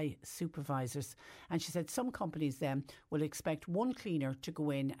to by supervisors, and she said some companies then will expect one cleaner to go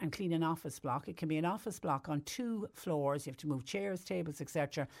in and clean an office block. It can be an office block on 2 floors. You have to move chairs, tables,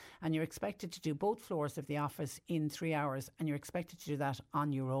 etc., and you're expected to do both floors of the office in 3 hours, and you're expected to do that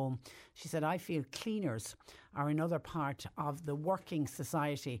on your own. She said, I feel cleaners are another part of the working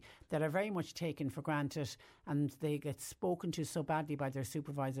society that are very much taken for granted, and they get spoken to so badly by their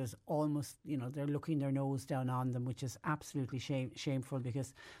supervisors, almost, they're looking their nose down on them, which is absolutely shameful,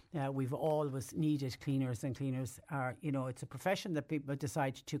 because we've always needed cleaners, and cleaners are, it's a profession that people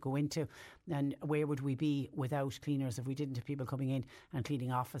decide to go into, and where would we be without cleaners if we didn't have people coming in and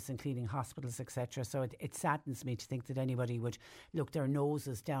cleaning office and cleaning hospitals, etc. So it saddens me to think that anybody would look their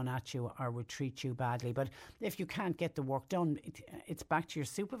noses down at you or would treat you badly. But if you can't get the work done, it's back to your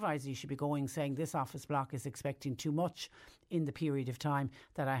supervisor. You should be going saying this office block is expecting too much in the period of time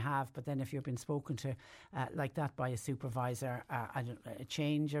that I have. But then if you've been spoken to like that by a supervisor, a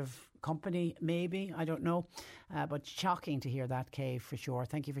change of company maybe, I don't know, but shocking to hear that, Kay, for sure.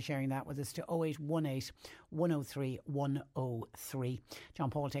 Thank you for sharing that with us to 0818 103 103. John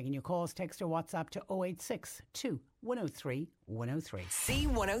Paul taking your calls. Text or WhatsApp to 0862 103 103.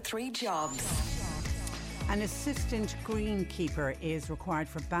 C103 Jobs. An assistant greenkeeper is required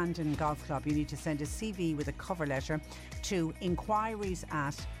for Bandon Golf Club. You need to send a CV with a cover letter to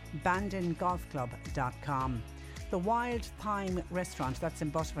inquiries@bandongolfclub.com. The Wild Thyme Restaurant, that's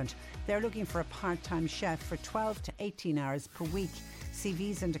in Butterford, they're looking for a part-time chef for 12 to 18 hours per week.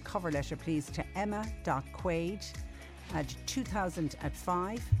 CVs and a cover letter, please, to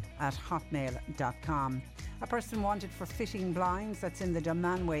emma.quaid@2005@hotmail.com. A person wanted for fitting blinds, that's in the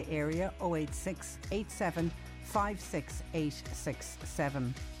Dunmanway area, 086 87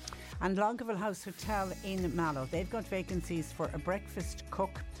 56867. And Longaville House Hotel in Mallow, they've got vacancies for a breakfast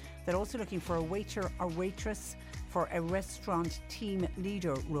cook. They're also looking for a waiter or waitress for a restaurant team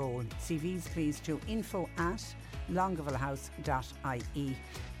leader role. CVs please to info@longavillehouse.ie.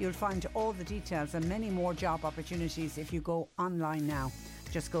 You'll find all the details and many more job opportunities if you go online now.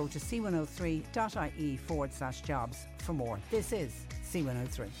 Just go to c103.ie/jobs for more. This is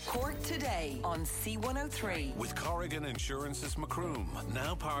C103. Cork Today on C103. With Corrigan Insurance's Macroom,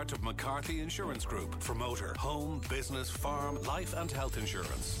 now part of McCarthy Insurance Group. For motor, home, business, farm, life and health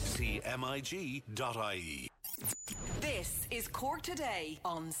insurance. See mig.ie. This is Cork Today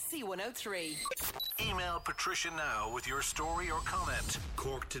on C103. Email Patricia now with your story or comment.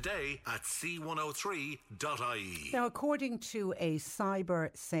 corktoday@c103.ie. Now, according to a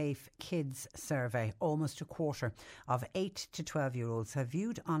Cyber Safe Kids survey, almost a quarter of 8 to 12-year-olds have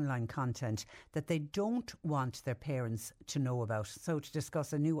viewed online content that they don't want their parents to know about. So to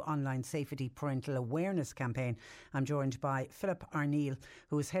discuss a new online safety parental awareness campaign, I'm joined by Philip Arneil,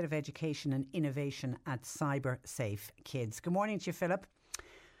 who is Head of Education and Innovation at Cyber Safe Kids. Good morning to you, Philip.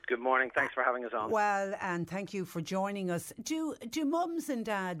 Good morning. Thanks for having us on. Well, and thank you for joining us. Do mums and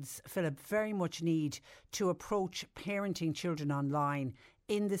dads, Philip, very much need to approach parenting children online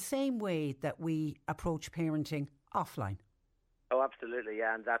in the same way that we approach parenting offline? Oh, absolutely,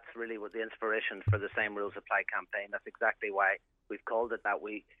 yeah. And that's really what the inspiration for the Same Rules Apply campaign. That's exactly why we've called it that.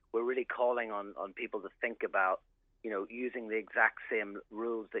 We're really calling on people to think about, using the exact same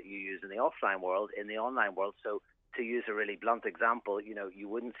rules that you use in the offline world, in the online world. So to use a really blunt example, you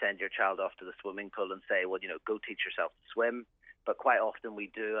wouldn't send your child off to the swimming pool and say, well, go teach yourself to swim. But quite often we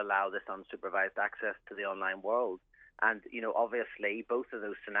do allow this unsupervised access to the online world. And, obviously both of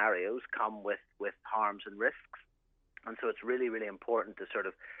those scenarios come with harms and risks. And so it's really, really important to sort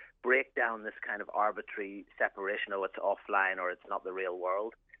of break down this kind of arbitrary separation. Oh, it's offline or it's not the real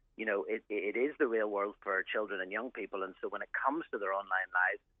world. It is the real world for children and young people. And so when it comes to their online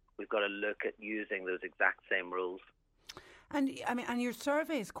lives, we've got to look at using those exact same rules. And your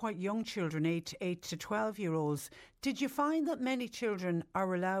survey is quite young children, 8 to 12-year-olds. Did you find that many children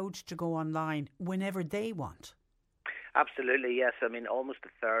are allowed to go online whenever they want? Absolutely, yes. I mean, almost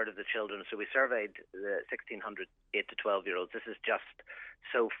a third of the children. So we surveyed the 1,600 8 to 12-year-olds. This is just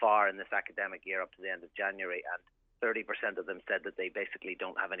so far in this academic year up to the end of January, and 30% of them said that they basically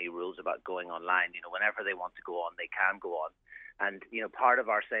don't have any rules about going online. Whenever they want to go on, they can go on. And, part of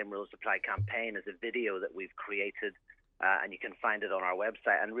our Same Rules Apply campaign is a video that we've created, and you can find it on our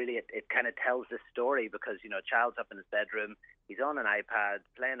website. And really, it kind of tells this story because, a child's up in his bedroom, he's on an iPad,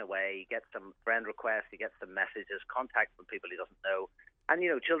 playing away, he gets some friend requests, he gets some messages, contact from people he doesn't know. And,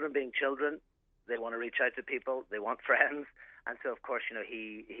 children being children, they want to reach out to people, they want friends. And so, of course,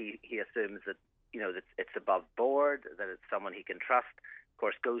 he assumes that, that it's above board, that it's someone he can trust. Of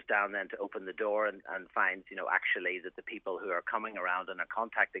course, goes down then to open the door and finds, actually that the people who are coming around and are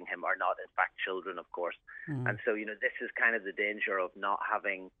contacting him are not, in fact, children, of course. And so, this is kind of the danger of not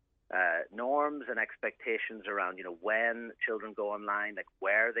having norms and expectations around, when children go online, like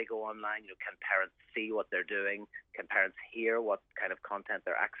where they go online. Can parents see what they're doing? Can parents hear what kind of content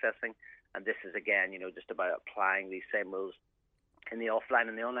they're accessing? And this is, again, just about applying these same rules in the offline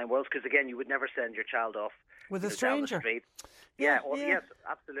and the online worlds, because again, you would never send your child off with a stranger. Down the street. Yes,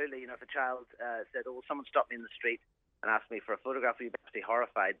 absolutely. If a child said, "Oh, someone stopped me in the street and asked me for a photograph," you'd be absolutely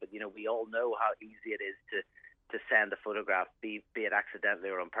horrified. But we all know how easy it is to send a photograph, be it accidentally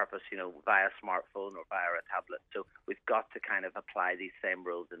or on purpose, via smartphone or via a tablet. So we've got to kind of apply these same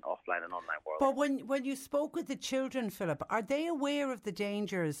rules in offline and online worlds. But when you spoke with the children, Philip, are they aware of the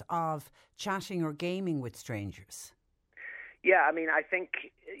dangers of chatting or gaming with strangers? Yeah, I mean, I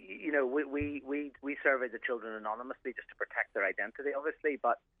think, we surveyed the children anonymously just to protect their identity, obviously.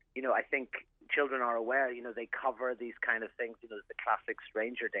 But, I think children are aware, they cover these kind of things, the classic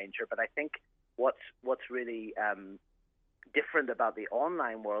stranger danger. But I think what's really different about the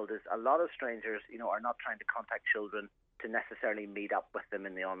online world is a lot of strangers, are not trying to contact children to necessarily meet up with them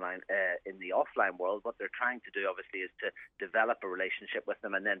in the offline world. What they're trying to do, obviously, is to develop a relationship with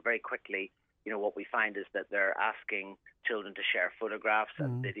them, and then very quickly, what we find is that they're asking children to share photographs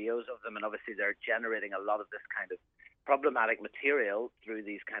and videos of them, and obviously they're generating a lot of this kind of problematic material through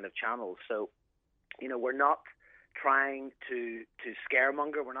these kind of channels. So, we're not trying to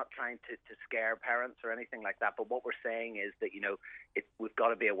scaremonger, we're not trying to scare parents or anything like that, but what we're saying is that, we've got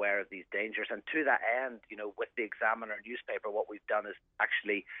to be aware of these dangers. And to that end, with the Examiner newspaper, what we've done is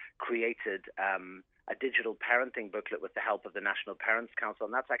actually created a digital parenting booklet with the help of the National Parents Council,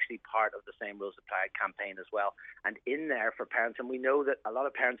 and that's actually part of the Same Rules Apply campaign as well. And in there for parents, and we know that a lot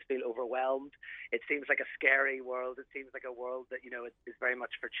of parents feel overwhelmed. It seems like a scary world. It seems like a world that, is very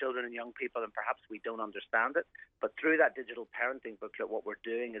much for children and young people, and perhaps we don't understand it. But through that digital parenting booklet, what we're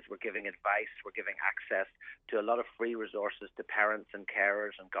doing is we're giving advice, we're giving access to a lot of free resources to parents and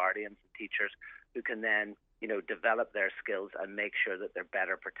carers and guardians and teachers who can then develop their skills and make sure that they're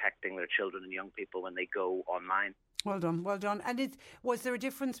better protecting their children and young people when they go online. Well done, well done. And was there a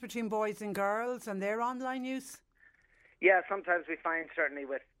difference between boys and girls and their online use? Yeah, sometimes we find certainly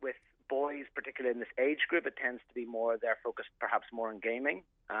with boys, particularly in this age group, it tends to be more, they're focused perhaps more on gaming.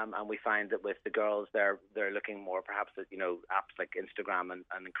 And we find that with the girls, they're looking more perhaps at, apps like Instagram and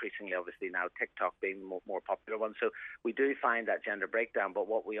increasingly, obviously, now TikTok being more popular ones. So we do find that gender breakdown. But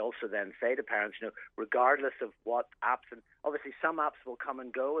what we also then say to parents, regardless of what apps, and obviously some apps will come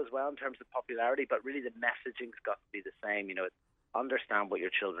and go as well in terms of popularity, but really the messaging's got to be the same. Understand what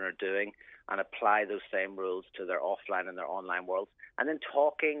your children are doing and apply those same rules to their offline and their online worlds. And then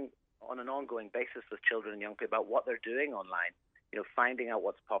talking on an ongoing basis with children and young people about what they're doing online. Finding out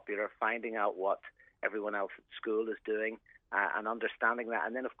what's popular, finding out what everyone else at school is doing, and understanding that.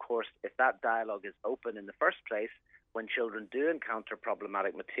 And then, of course, if that dialogue is open in the first place, when children do encounter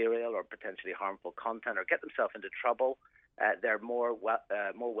problematic material or potentially harmful content or get themselves into trouble, they're more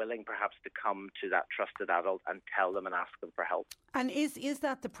willing perhaps to come to that trusted adult and tell them and ask them for help. And is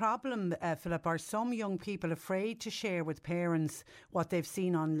that the problem, Philip? Are some young people afraid to share with parents what they've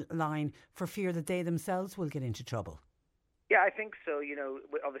seen online for fear that they themselves will get into trouble? Yeah, I think so.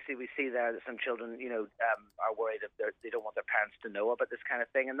 Obviously we see there that some children, are worried that they don't want their parents to know about this kind of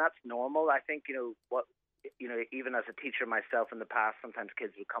thing, and that's normal. I think, even as a teacher myself in the past, sometimes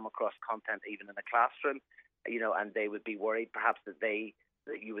kids would come across content even in the classroom, and they would be worried perhaps that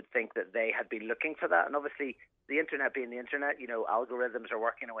you would think that they had been looking for that. And obviously the internet being the internet, algorithms are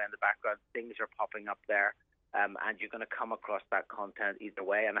working away in the background, things are popping up there. And you're going to come across that content either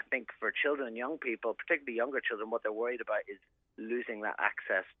way. And I think for children and young people, particularly younger children, what they're worried about is losing that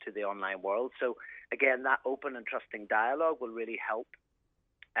access to the online world. So again, that open and trusting dialogue will really help,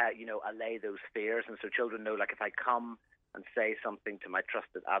 allay those fears. And so children know, like, if I come and say something to my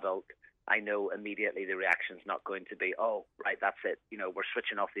trusted adult, I know immediately the reaction's not going to be, oh, right, that's it. We're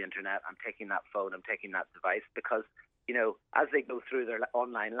switching off the internet. I'm taking that phone. I'm taking that device. Because, as they go through their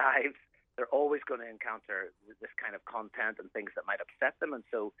online lives, they're always going to encounter this kind of content and things that might upset them. And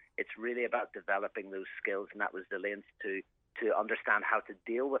so it's really about developing those skills and that resilience to understand how to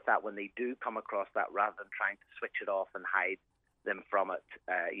deal with that when they do come across that, rather than trying to switch it off and hide them from it,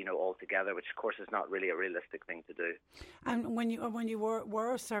 altogether, which of course is not really a realistic thing to do. And when you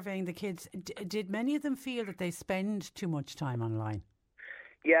were surveying the kids, did many of them feel that they spend too much time online?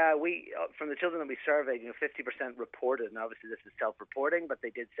 Yeah, we from the children that we surveyed, 50% reported, and obviously this is self-reporting, but they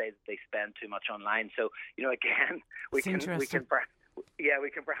did say that they spend too much online. So, again, we can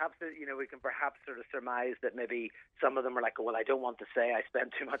perhaps sort of surmise that maybe some of them are like, well, I don't want to say I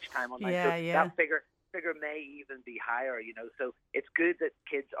spend too much time online. That figure may even be higher, So it's good that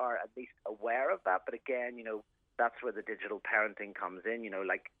kids are at least aware of that. But again, that's where the digital parenting comes in,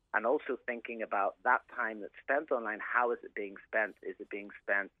 and also thinking about that time that's spent online. How is it being spent? Is it being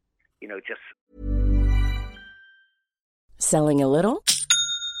spent, just selling a little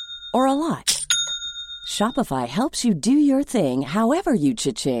or a lot? Shopify helps you do your thing however you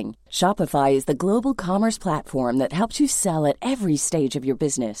cha-ching. Shopify is the global commerce platform that helps you sell at every stage of your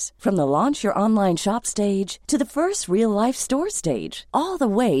business. From the launch your online shop stage to the first real-life store stage, all the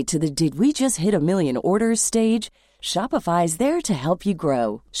way to the did we just hit a million orders stage. Shopify is there to help you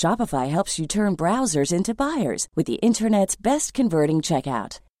grow. Shopify helps you turn browsers into buyers with the internet's best converting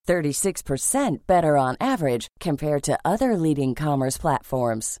checkout. 36% better on average compared to other leading commerce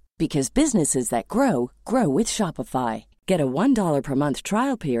platforms. Because businesses that grow with Shopify. Get a $1 per month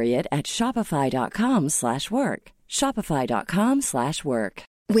trial period at shopify.com/work. Shopify.com/work.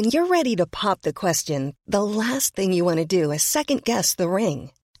 When you're ready to pop the question, the last thing you want to do is second-guess the ring.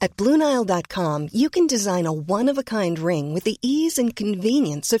 At BlueNile.com, you can design a one-of-a-kind ring with the ease and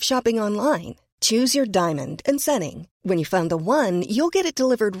convenience of shopping online. Choose your diamond and setting. When you find the one, you'll get it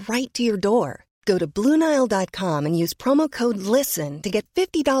delivered right to your door. Go to BlueNile.com and use promo code LISTEN to get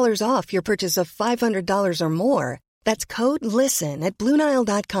 $50 off your purchase of $500 or more. That's code LISTEN at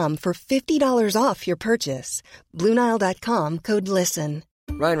BlueNile.com for $50 off your purchase. BlueNile.com, code LISTEN.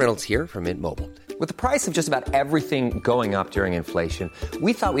 Ryan Reynolds here from Mint Mobile. With the price of just about everything going up during inflation,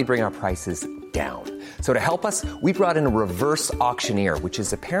 we thought we'd bring our prices down. So to help us, we brought in a reverse auctioneer, which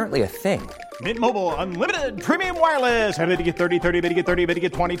is apparently a thing. Mint Mobile Unlimited Premium Wireless. How to get 30, 30, bit to get 30, bit to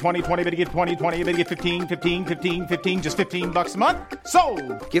get 20, 20, 20, bit to get 20, 20, bit to get 15, 15, 15, 15, just $15 a month?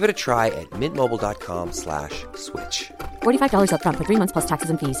 Sold! Give it a try at mintmobile.com/switch. $45 up front for 3 months plus taxes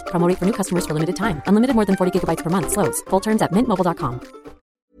and fees. Promo rate for new customers for limited time. Unlimited more than 40 gigabytes per month. Slows full terms at mintmobile.com.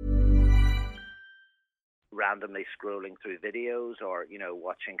 Randomly scrolling through videos or,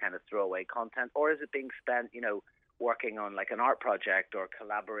 watching kind of throwaway content? Or is it being spent, working on like an art project or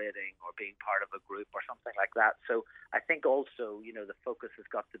collaborating or being part of a group or something like that? So I think also, the focus has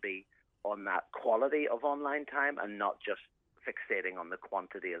got to be on that quality of online time and not just fixating on the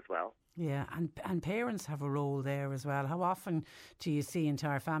quantity as well. Yeah, and parents have a role there as well. How often do you see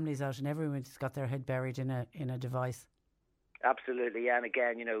entire families out and everyone's got their head buried in a device? Absolutely, and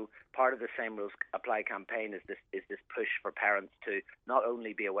again, part of the Same Rules Apply campaign is this push for parents to not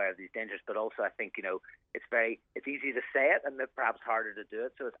only be aware of these dangers, but also I think it's easy to say it and perhaps harder to do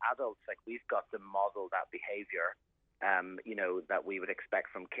it. So as adults, we've got to model that behaviour, that we would expect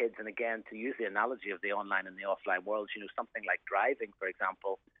from kids. And again, to use the analogy of the online and the offline worlds, something like driving, for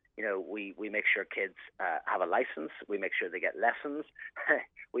example. We make sure kids have a license. We make sure they get lessons.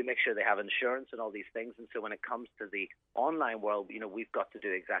 We make sure they have insurance and all these things. And so when it comes to the online world, we've got to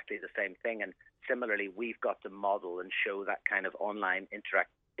do exactly the same thing. And similarly, we've got to model and show that kind of online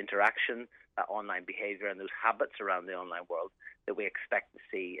interaction, online behavior, and those habits around the online world that we expect to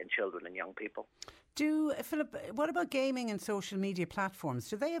see in children and young people. Philip, what about gaming and social media platforms?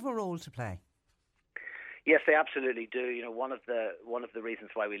 Do they have a role to play? Yes, they absolutely do. One of the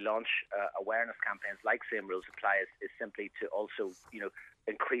reasons why we launch awareness campaigns like Same Rules Apply is simply to also,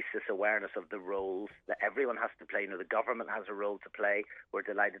 increase this awareness of the roles that everyone has to play. The government has a role to play. We're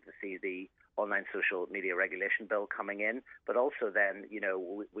delighted to see the online social media regulation bill coming in, but also then,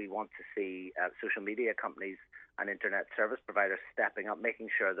 we want to see social media companies and internet service providers stepping up,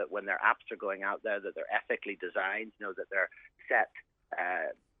 making sure that when their apps are going out there, that they're ethically designed, that they're set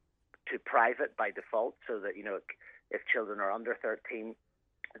to private by default, so that if children are under 13,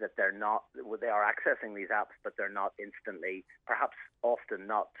 that they are accessing these apps, but they're not instantly, perhaps often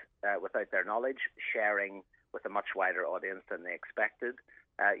not without their knowledge, sharing with a much wider audience than they expected.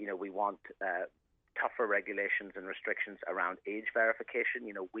 We want tougher regulations and restrictions around age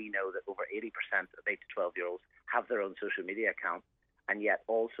verification. We know that over 80% of 8 to 12-year-olds have their own social media account, and yet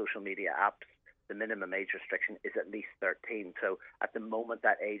all social media apps, the minimum age restriction is at least 13. So at the moment,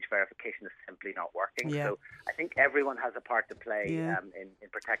 that age verification is simply not working. Yeah. So I think everyone has a part to play in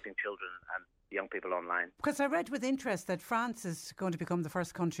protecting children and young people online. Because I read with interest that France is going to become the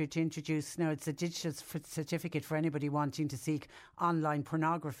first country to introduce, now it's a digital certificate for anybody wanting to seek online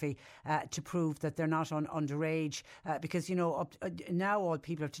pornography to prove that they're not underage, because, you know, now all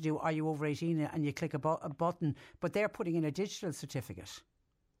people have to do, are you over 18, and you click a button, but they're putting in a digital certificate.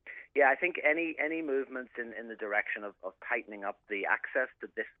 Yeah, I think any movements in the direction of tightening up the access to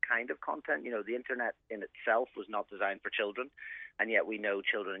this kind of content, you know, the internet in itself was not designed for children, and yet we know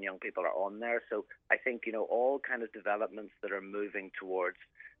children and young people are on there. So I think, you know, all kind of developments that are moving towards,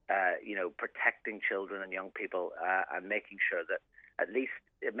 you know, protecting children and young people and making sure that at least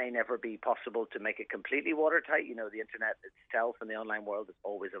it may never be possible to make it completely watertight. You know, the internet itself and the online world is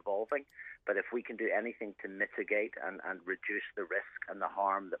always evolving. But if we can do anything to mitigate and reduce the risk and the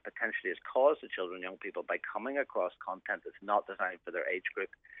harm that potentially is caused to children and young people by coming across content that's not designed for their age group,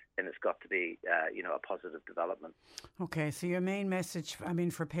 then it's got to be, you know, a positive development. Okay, so your main message, I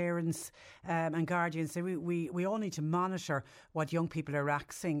mean, for parents and guardians, we all need to monitor what young people are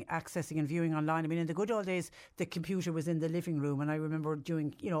accessing and viewing online. I mean, in the good old days, the computer was in the living room, and I remember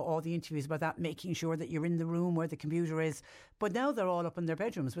doing, you know, all the interviews about that, making sure that you're in the room where the computer is. But now they're all up in their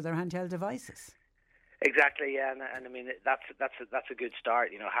bedrooms with their handheld devices. Exactly, yeah, and I mean that's a good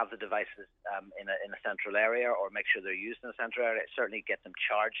start. You know, have the devices in a central area, or make sure they're used in a central area. Certainly, get them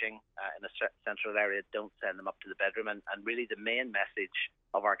charging in a central area. Don't send them up to the bedroom. And really, the main message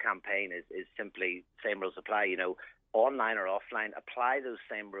of our campaign is simply same rules apply. You know, online or offline, apply those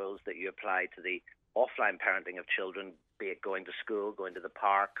same rules that you apply to the offline parenting of children, be it going to school, going to the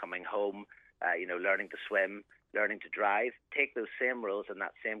park, coming home, you know, learning to swim, learning to drive. Take those same rules and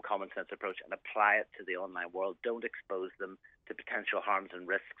that same common sense approach and apply it to the online world. Don't expose them to potential harms and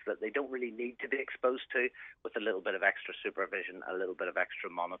risks that they don't really need to be exposed to, with a little bit of extra supervision, a little bit of extra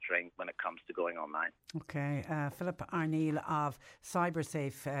monitoring when it comes to going online. Okay, Philip Arneil of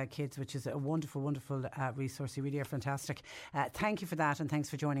CyberSafe Kids, which is a wonderful, wonderful resource. You really are fantastic. Thank you for that, and thanks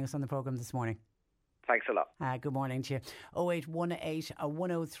for joining us on the programme this morning. Thanks a lot. Good morning to you. 0818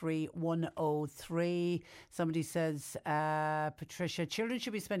 103 103. Somebody says, Patricia, children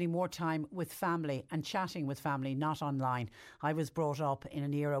should be spending more time with family and chatting with family, not online. I was brought up in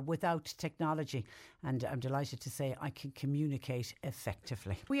an era without technology, and I'm delighted to say I can communicate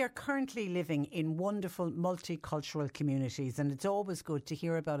effectively. We are currently living in wonderful multicultural communities, and it's always good to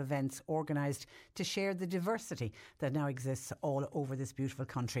hear about events organised to share the diversity that now exists all over this beautiful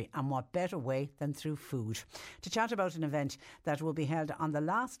country. And what better way than through food. To chat about an event that will be held on the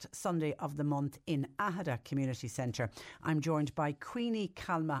last Sunday of the month in Aghada Community Centre, I'm joined by Queenie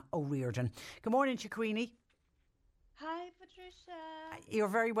Calma O'Riordan. Good morning to you, Queenie. Hi, Patricia. You're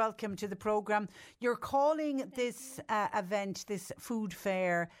very welcome to the programme. You're calling this event, this food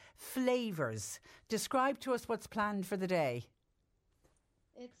fair, Flavours. Describe to us what's planned for the day.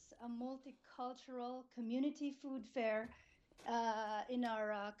 It's a multicultural community food fair in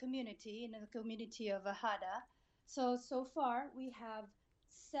our community, in the community of Aghada. So far, we have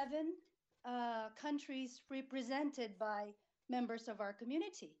 7 countries represented by members of our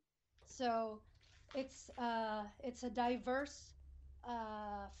community. So it's a diverse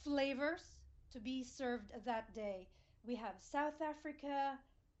flavors to be served that day. We have South Africa,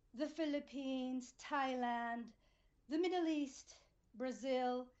 the Philippines, Thailand, the Middle East,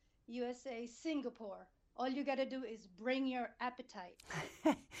 Brazil, USA, Singapore. All you got to do is bring your appetite.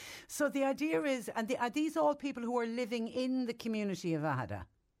 So the idea is, and are these all people who are living in the community of Aghada?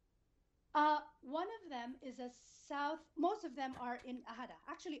 One of them is most of them are in Aghada.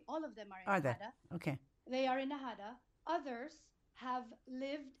 Actually, all of them are in Aghada. Okay. They are in Aghada. Others have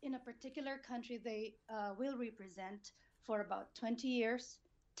lived in a particular country they will represent for about 20 years,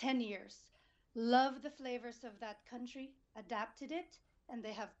 10 years. Love the flavors of that country, adapted it, and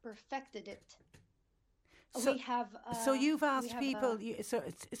they have perfected it. So you've asked people. So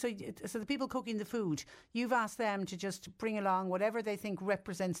the people cooking the food, you've asked them to just bring along whatever they think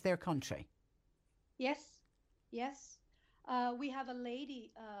represents their country. Yes. We have a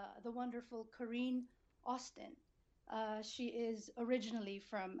lady, the wonderful Corinne Austin. She is originally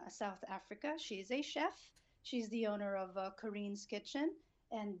from South Africa. She is a chef. She's the owner of Corinne's Kitchen,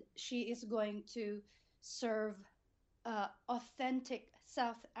 and she is going to serve authentic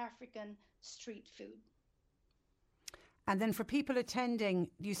South African street food. And then for people attending,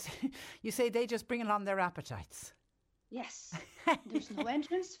 you say they just bring along their appetites. Yes. There's no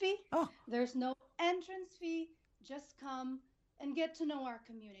entrance fee. Oh. There's no entrance fee. Just come and get to know our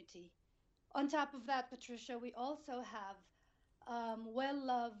community. On top of that, Patricia, we also have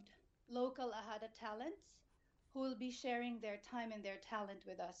well-loved local AHADA talents who will be sharing their time and their talent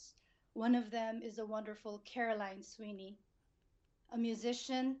with us. One of them is a wonderful Caroline Sweeney, a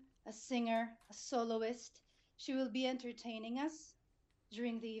musician, a singer, a soloist. She will be entertaining us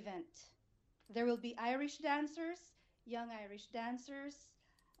during the event. There will be Irish dancers, young Irish dancers,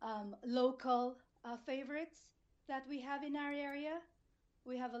 local favorites that we have in our area.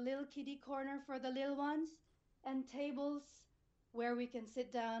 We have a little kiddie corner for the little ones and tables where we can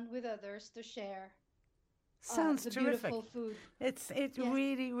sit down with others to share. Sounds the terrific. Beautiful food. It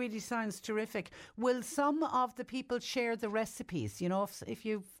really, really sounds terrific. Will some of the people share the recipes? You know, if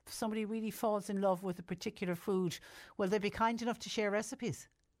somebody really falls in love with a particular food, will they be kind enough to share recipes?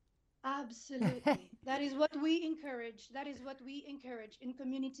 Absolutely. That is what we encourage. That is what we encourage in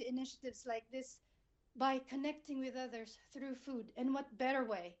community initiatives like this, by connecting with others through food. And what better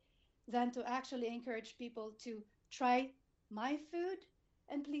way than to actually encourage people to try my food,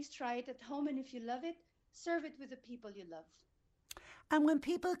 and please try it at home. And if you love it, serve it with the people you love. And when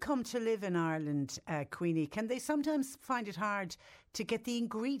people come to live in Ireland, Queenie, can they sometimes find it hard to get the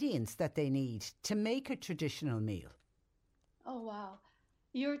ingredients that they need to make a traditional meal? Oh, wow.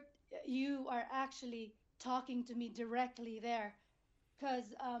 You are actually talking to me directly there,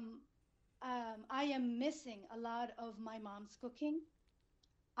 because I am missing a lot of my mom's cooking.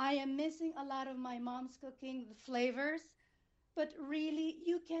 I am missing a lot of my mom's cooking, the flavors. But really,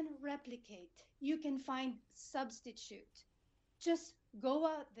 you can replicate. You can find substitute. Just go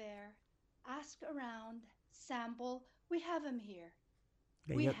out there, ask around, sample. We have them here.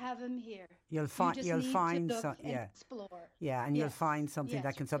 We have them here. You'll find some, yeah, explore. Yeah, and you'll find something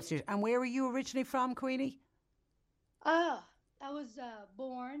that can substitute. And where were you originally from, Queenie? I was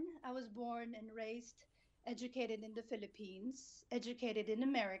born and raised, educated in the Philippines, educated in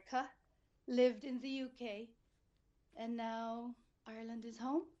America, lived in the UK. And now Ireland is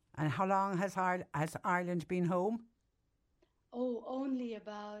home. And how long has Ireland been home? Oh, only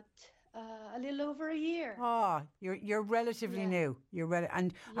about a little over a year. Oh, you're relatively new.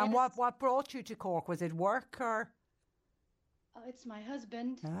 And what brought you to Cork? Was it work or? It's my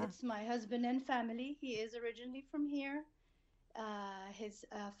husband. It's my husband and family. He is originally from here. His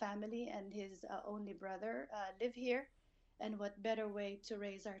family and his only brother live here. And what better way to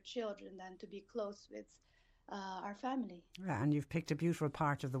raise our children than to be close with our family. Yeah, and you've picked a beautiful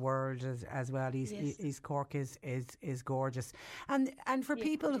part of the world as well. East Cork is gorgeous. And for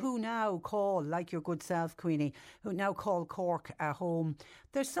people who now call, like your good self, Queenie, who now call Cork a home,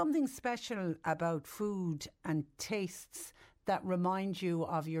 there's something special about food and tastes that remind you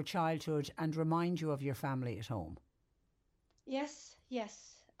of your childhood and remind you of your family at home. Yes.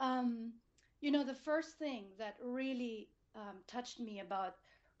 The first thing that really touched me about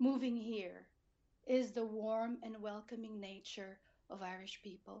moving here is the warm and welcoming nature of Irish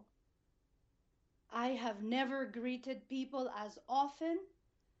people. I have never greeted people as often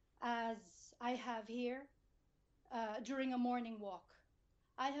as I have here during a morning walk.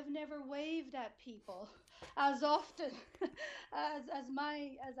 I have never waved at people as often as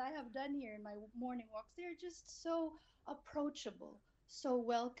I have done here in my morning walks. They're just so approachable, so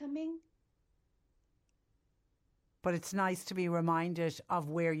welcoming. But it's nice to be reminded of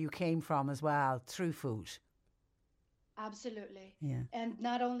where you came from as well, through food. Absolutely. Yeah. And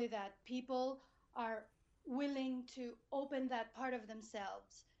not only that, people are willing to open that part of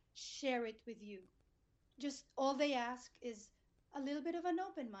themselves, share it with you. Just all they ask is a little bit of an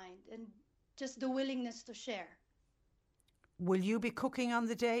open mind and just the willingness to share. Will you be cooking on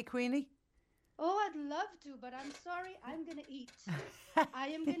the day, Queenie? Oh, I'd love to, but I'm sorry, I'm going to eat. I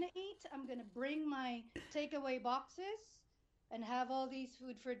am going to eat. I'm going to bring my takeaway boxes and have all these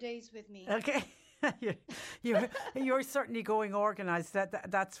food for days with me. Okay. You're certainly going organised,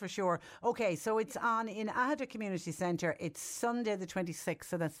 that's for sure. Okay, so it's on in AHADA Community Centre. It's Sunday the 26th,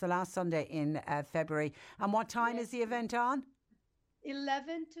 so that's the last Sunday in February. And what time is the event on?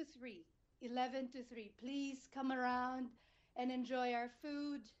 11 to 3. 11 to 3. Please come around and enjoy our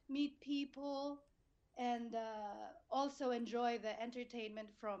food, meet people, and also enjoy the entertainment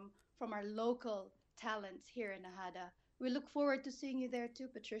from our local talents here in AHADA. We look forward to seeing you there too,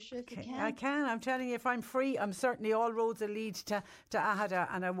 Patricia, if you can. I can. I'm telling you, if I'm free, I'm certainly all roads will lead to AHADA,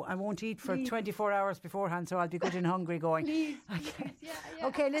 and I won't eat for 24 hours beforehand, so I'll be good and hungry going. Please. Yeah.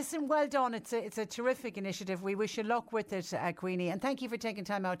 Okay, listen, well done. It's a terrific initiative. We wish you luck with it, Queenie, and thank you for taking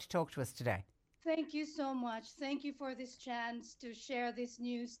time out to talk to us today. Thank you so much. Thank you for this chance to share this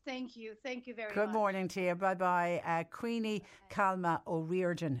news. Thank you. Thank you very much. Good morning to you. Bye-bye. Queenie Calma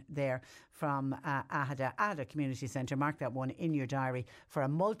O'Riordan there from Ahada Community Centre. Mark that one in your diary for a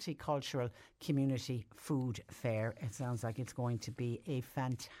multicultural community food fair. It sounds like it's going to be a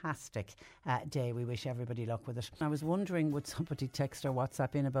fantastic day. We wish everybody luck with it. I was wondering, would somebody text or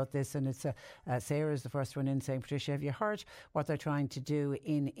WhatsApp in about this? And it's Sarah's the first one in saying, Patricia, have you heard what they're trying to do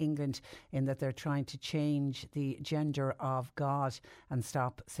in England, in that they're trying to change the gender of God and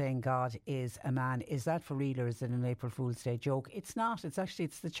stop saying God is a man? Is that for real, or is it an April Fool's Day joke? It's not.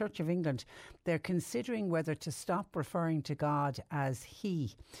 It's the Church of England. They're considering whether to stop referring to God as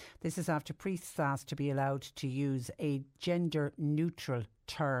he. This is after priests asked to be allowed to use a gender neutral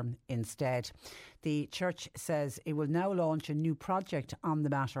term instead. The church says it will now launch a new project on the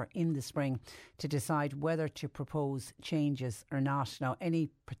matter in the spring to decide whether to propose changes or not. Now, any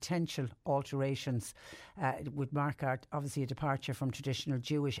potential alterations would mark out obviously a departure from traditional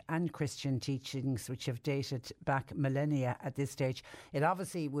Jewish and Christian teachings, which have dated back millennia at this stage. It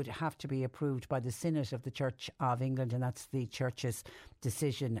obviously would have to be approved by the Synod of the Church of England, and that's the church's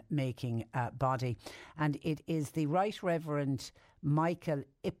decision-making body. And it is the Right Reverend Michael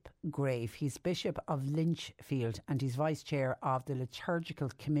Ipgrave. He's Bishop of Lichfield and he's Vice Chair of the Liturgical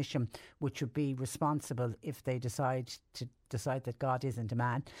Commission, which would be responsible if they decide that God isn't a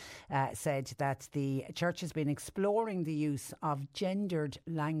man, said that the church has been exploring the use of gendered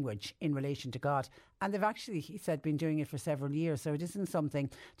language in relation to God. And they've actually, he said, been doing it for several years. So it isn't something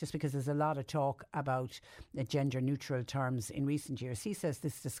just because there's a lot of talk about gender neutral terms in recent years. He says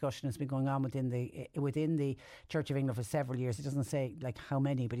this discussion has been going on within the Church of England for several years. He doesn't say like how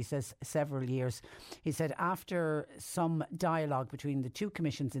many, but he says several years. He said after some dialogue between the two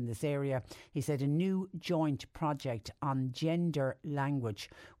commissions in this area, he said a new joint project on gender language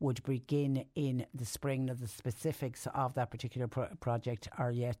would begin in the spring. Now, the specifics of that particular project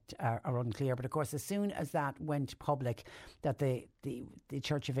are unclear. But of course, as soon as that went public, that the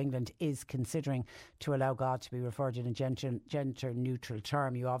Church of England is considering to allow God to be referred in a gender neutral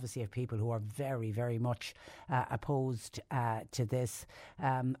term, you obviously have people who are very, very much opposed to this.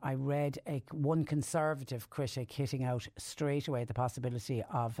 I read one Conservative critic hitting out straight away the possibility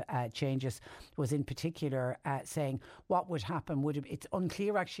of changes, was in particular saying what would happen it's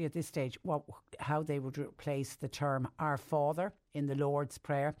unclear actually at this stage how they would replace the term Our Father in the Lord's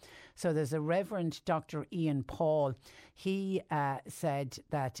Prayer. So there's a Reverend Dr. Ian Paul. He said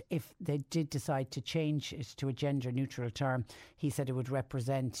that if they did decide to change it to a gender neutral term, he said it would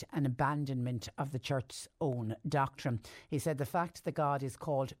represent an abandonment of the church's own doctrine. He said the fact that God is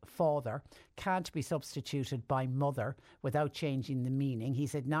called Father can't be substituted by Mother without changing the meaning. He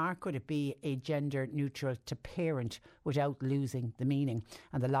said nor could it be a gender neutral to parent without losing the meaning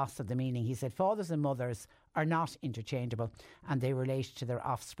and the loss of the meaning. He said fathers and mothers are not interchangeable and they relate to their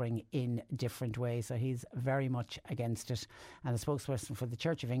offspring in different ways. So he's very much against it. And the spokesperson for the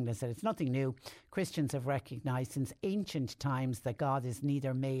Church of England said it's nothing new. Christians have recognised since ancient times that God is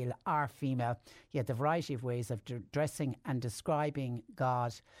neither male or female, yet the variety of ways of dressing and describing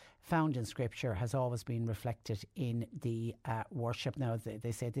God found in Scripture has always been reflected in the worship. Now,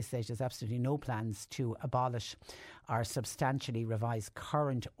 they say at this stage there's absolutely no plans to abolish or substantially revise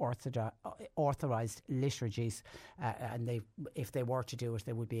current authorised liturgies, and if they were to do it,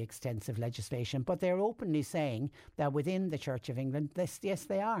 there would be extensive legislation. But they're openly saying that within the Church of England, yes,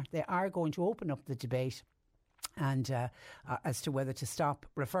 they are going to open up the debate and as to whether to stop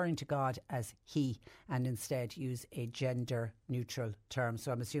referring to God as he and instead use a gender neutral term.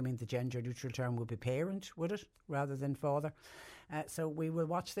 So I'm assuming the gender neutral term would be parent, would it, rather than father? So we will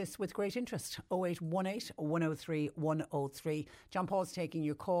watch this with great interest. 0818 103 103. John Paul's taking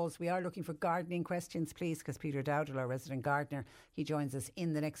your calls. We are looking for gardening questions, please, because Peter Dowdall, our resident gardener, he joins us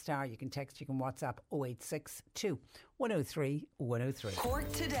in the next hour. You can text, you can WhatsApp 0862 103 103. Cork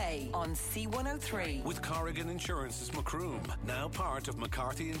Today on C103. With Corrigan Insurance's Macroom, now part of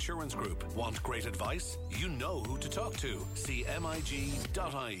McCarthy Insurance Group. Want great advice? You know who to talk to.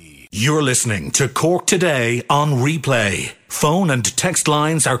 CMIG.ie. You're listening to Cork Today on replay. Phone and text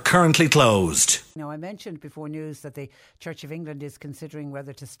lines are currently closed. Now, I mentioned before news that the Church of England is considering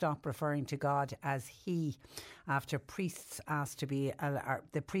whether to stop referring to God as he after priests asked to be,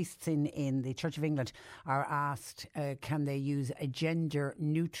 the priests in the Church of England are asked, can they use a gender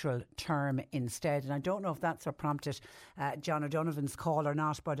neutral term instead? And I don't know if that's what prompted John O'Donovan's call or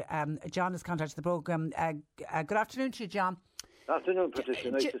not, but John has contacted the programme. Good afternoon to you, John. Afternoon,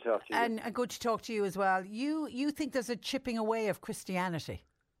 Patricia. Nice to talk to you. And good to talk to you as well. You think there's a chipping away of Christianity?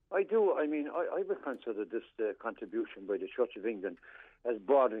 I do. I mean, I would consider this contribution by the Church of England as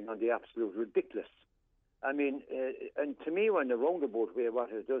bordering on the absolute ridiculous. I mean, and to me, when the roundabout way,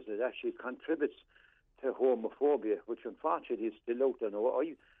 what it does is actually contributes to homophobia, which unfortunately is still out there now.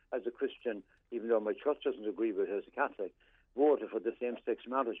 I, as a Christian, even though my church doesn't agree with it as a Catholic, voted for the same-sex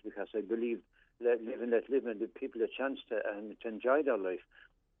marriage because I believe let live and give people a chance to enjoy their life.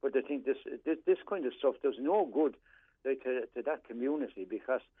 But I think this kind of stuff does no good to that community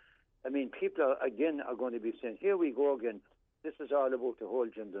because, I mean, people are going to be saying, here we go again. This is all about the whole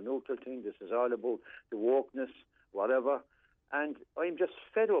gender neutral thing. This is all about the wokeness, whatever. And I'm just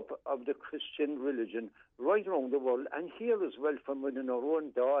fed up of the Christian religion right around the world, and here as well from within our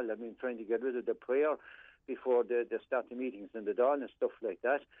own Dáil. I mean, trying to get rid of the prayer before they start the meetings in the Dáil and stuff like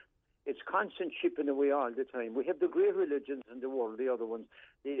that. It's constant chipping away all the time. We have the great religions in the world, the other ones,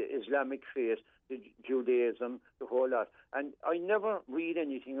 the Islamic faith, the Judaism, the whole lot. And I never read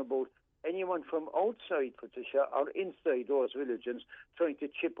anything about anyone from outside, Patricia, or inside those religions trying to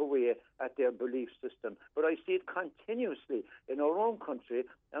chip away at their belief system. But I see it continuously in our own country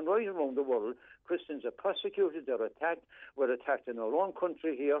and right around the world. Christians are persecuted, they're attacked. We're attacked in our own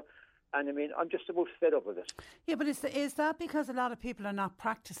country here. And I mean, I'm just about fed up with it. Yeah, but is that because a lot of people are not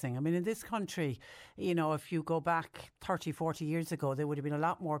practicing? I mean, in this country, you know, if you go back 30, 40 years ago, there would have been a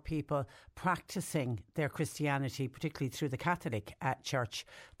lot more people practicing their Christianity, particularly through the Catholic Church.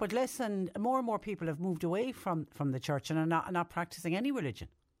 But more and more people have moved away from the church and are not practicing any religion.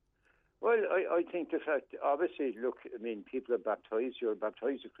 Well, I think the fact, obviously, look, I mean, people are baptised. You're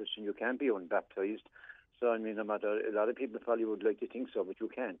baptised a Christian. You can't be unbaptised. So, I mean, no matter, a lot of people probably would like to think so, but you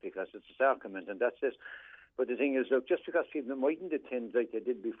can't because it's a sacrament and that's it. But the thing is, look, just because people mightn't attend like they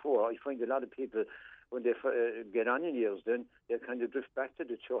did before, I find a lot of people, when they get on in years, then they kind of drift back to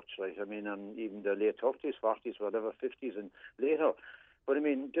the church, right? I mean, even the late 30s, 40s, whatever, 50s and later. But, I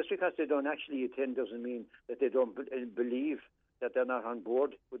mean, just because they don't actually attend doesn't mean that they don't believe, that they're not on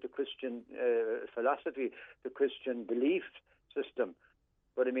board with the Christian philosophy, the Christian belief system.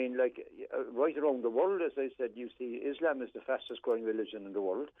 But I mean, like, right around the world, as I said, you see Islam is the fastest growing religion in the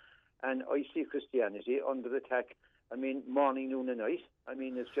world. And I see Christianity under attack, I mean, morning, noon and night. I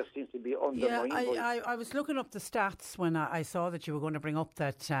mean, it just seems to be undermined. Yeah, I was looking up the stats when I saw that you were going to bring up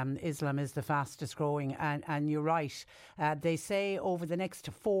that Islam is the fastest growing. And you're right. They say over the next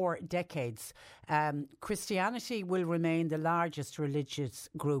 4 decades, Christianity will remain the largest religious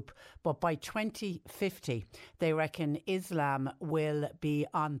group. But by 2050, they reckon Islam will be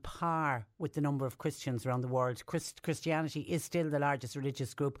on par with the number of Christians around the world. Christianity is still the largest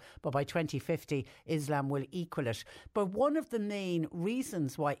religious group, but by 2050, Islam will equal it. But one of the main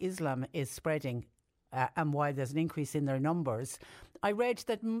reasons why Islam is spreading and why there's an increase in their numbers, I read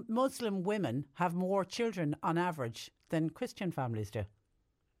that Muslim women have more children on average than Christian families do.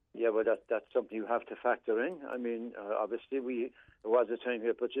 Yeah, well, that's something you have to factor in. I mean, obviously, there was a time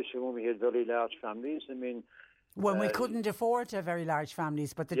here, Patricia, when we had very large families. I mean, when we couldn't afford to have very large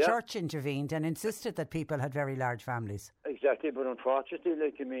families, but the church intervened and insisted that people had very large families. Exactly, but unfortunately,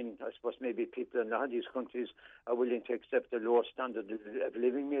 like, I mean, I suppose maybe people in a lot of these countries are willing to accept a lower standard of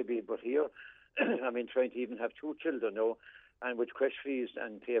living, maybe, but here, I mean, trying to even have 2 children now, and with crash fees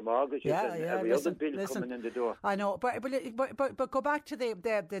and pay mortgages and every other bill coming in the door. I know, but go back to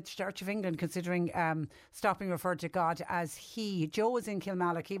the Church of England, considering stopping referred to God as He. Joe is in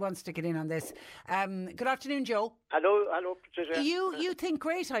Kilmallock. He wants to get in on this. Good afternoon, Joe. Hello, Patricia. You think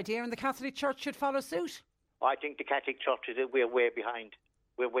great idea, and the Catholic Church should follow suit? I think the Catholic Church we're way behind.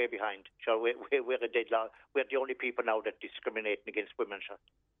 We're way behind. Sure, we're a dead law. We're the only people now that discriminating against women. Sure.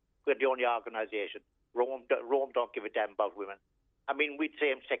 We're the only organisation. Rome don't give a damn about women. I mean, we'd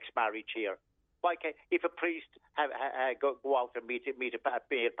same-sex marriage here. Why can't, if a priest go out and meet a male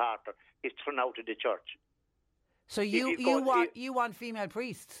partner, he's thrown out of the church. So you want female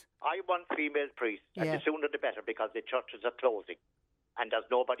priests? I want female priests, and the sooner the better, because the churches are closing, and there's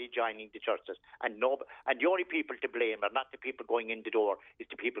nobody joining the churches, and the only people to blame are not the people going in the door, it's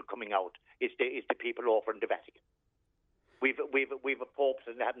the people coming out, it's the people over in the Vatican. We've a pope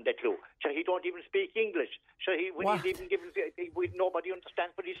and haven't a clue. So he don't even speak English. So he's even given, nobody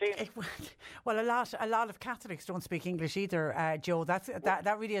understands what he's saying. Well, a lot of Catholics don't speak English either, Joe.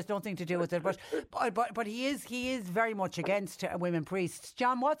 That really has nothing to do with it. But he is very much against women priests.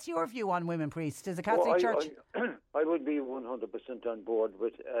 John, what's your view on women priests? Is the Catholic Church? I would be 100% on board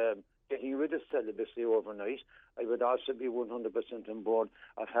with getting rid of celibacy overnight. I would also be 100% on board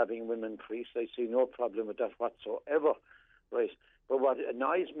of having women priests. I see no problem with that whatsoever. Right, but what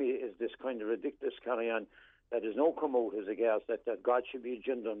annoys me is this kind of ridiculous carry-on that has now come out as a gas that God should be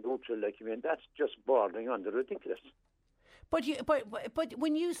gender neutral. Like, I mean, that's just bordering on the ridiculous. But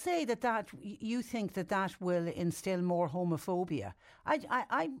when you say that you think that will instill more homophobia,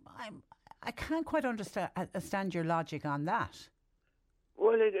 I can't quite understand your logic on that.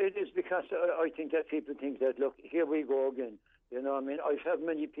 Well, it is because I think that people think that, look, here we go again. You know, I mean, I've had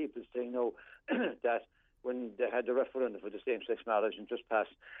many people saying, no, that when they had the referendum for the same-sex marriage and just passed,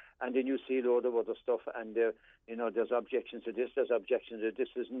 and then you see a load of other stuff, and you know, there's objections to this, there's objections to this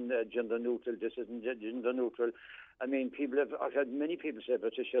isn't gender neutral, this isn't gender neutral. I mean, I've had many people say,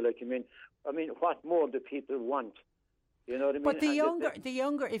 Patricia, like, I mean, what more do people want? You know what I mean? But the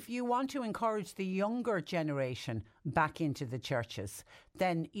younger, if you want to encourage the younger generation back into the churches,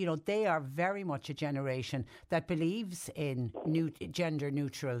 then, you know, they are very much a generation that believes in gender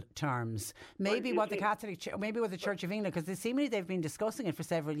neutral terms. Maybe what the Catholic, maybe what the Church of England, because seemingly they've been discussing it for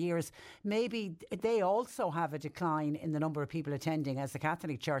several years, maybe they also have a decline in the number of people attending as the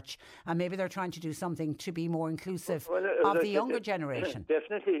Catholic Church, and maybe they're trying to do something to be more inclusive of the younger generation.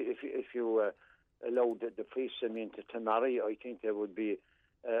 Definitely, if you allowed the priests, I mean, to marry, I think there would be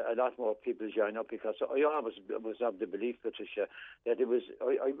a lot more people join up, because I always was of the belief, Patricia, that it was,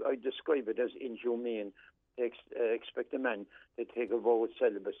 I describe it as inhumane to expect a man to take a vow of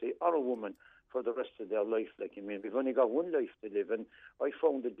celibacy, or a woman, for the rest of their life. Like, I mean, we've only got one life to live, and I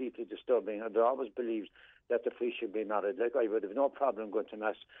found it deeply disturbing. And I always believed that the priest should be married. Like, I would have no problem going to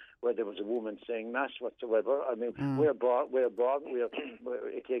Mass where there was a woman saying Mass whatsoever. I mean, we're born,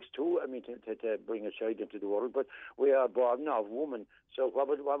 it takes two, I mean, to bring a child into the world, but we are born of woman. So what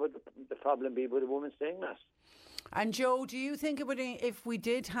would the problem be with a woman saying Mass? And Joe, do you think it would, if we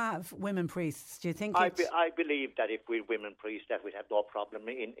did have women priests, do you think I believe that if we had women priests, that we'd have no problem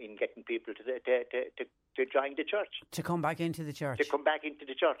in getting people to join the church. To come back into the church. To come back into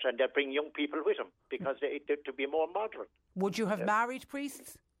the church, and they'll bring young people with them, because to be more moderate. Would you have married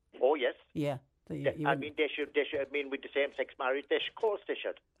priests? Oh, yes. Yeah. I mean, they should. I mean, with the same-sex marriage, of course they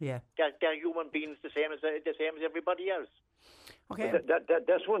should. Yeah. They're human beings, the same as everybody else. Okay.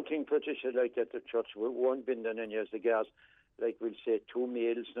 That's one thing, Patricia, like that the church won't been done in years ago. Like, we'll say 2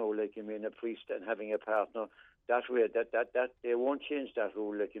 males now, like, I mean, a priest and having a partner. That way, that they won't change that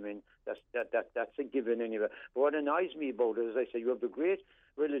rule. Like, I mean, that's a given anyway. But what annoys me about it, as I say, you have the great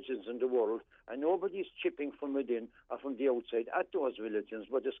religions in the world, and nobody's chipping from within or from the outside at those religions,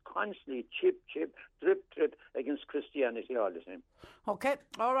 but it's constantly chip, drip against Christianity all the time. Okay,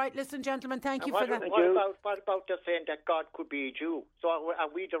 all right. Listen, gentlemen, thank you for that. What about just saying that God could be a Jew? So are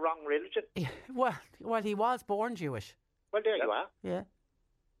we the wrong religion? Yeah, well, he was born Jewish. Well, there you are. Yeah.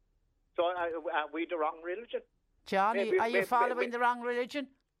 So are we the wrong religion? John, are you following the wrong religion?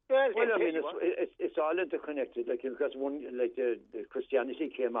 Well, I mean, it's all interconnected. Like, because the Christianity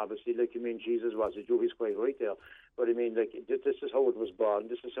came, obviously. Like, I mean, Jesus was a Jew. He's quite right there. But I mean, like, this is how it was born.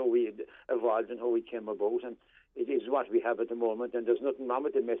 This is how we evolved and how we came about. And it is what we have at the moment. And there's nothing wrong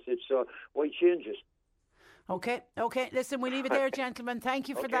with the message. So why change it? Okay. Listen, we leave it there, gentlemen. Thank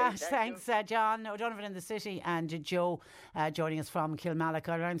you for that. Thanks, John O'Donovan in the city, and Joe joining us from Kilmallock.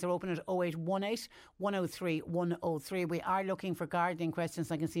 Our lines are open at 0818 103 103. We are looking for gardening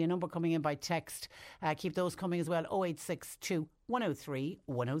questions. I can see a number coming in by text. Keep those coming as well. 0862 103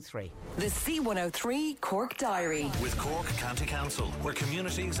 103. The C103 Cork Diary. With Cork County Council, where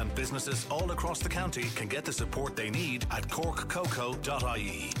communities and businesses all across the county can get the support they need at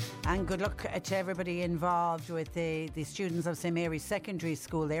corkcoco.ie. And good luck to everybody involved with the students of St Mary's Secondary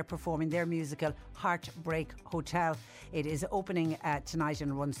School. They're performing their musical Heartbreak Hotel. It is opening tonight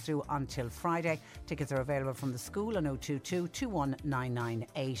and runs through until Friday. Tickets are available from the school on 022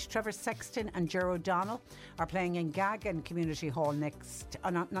 21998. Trevor Sexton and Ger O'Donnell are playing in Gagan Community Hall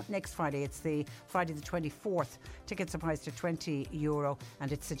not next Friday. It's the Friday the 24th. Tickets are priced at €20,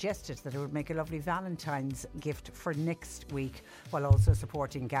 and it's suggested that it would make a lovely Valentine's gift for next week, while also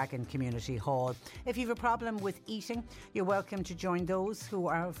supporting Gagan Community Hall. If you have a problem with eating, you're welcome to join those who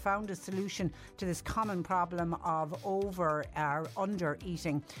have found a solution to this common problem of over or under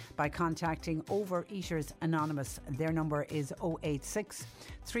eating by contacting Overeaters Anonymous. Their number is 086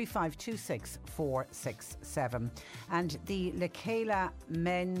 3526 467. And the Lekela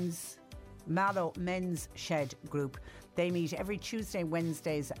Mallow Men's Shed Group, they meet every Tuesday,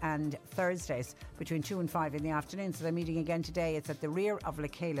 Wednesdays and Thursdays between 2 and 5 in the afternoon. So they're meeting again today. It's at the rear of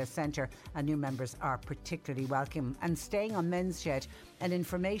Lekela Centre, and new members are particularly welcome. And staying on Men's Shed, an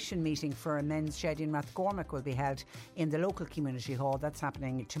information meeting for a Men's Shed in Rathgormack will be held in the local community hall. That's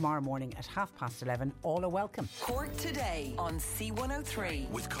happening tomorrow morning at 11:30. All are welcome. Cork Today on C103.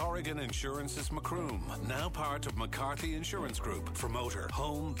 With Corrigan Insurance's Macroom, now part of McCarthy Insurance Group, for motor,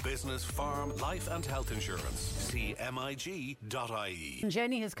 home, business, farm, life and health insurance. See cmig.ie.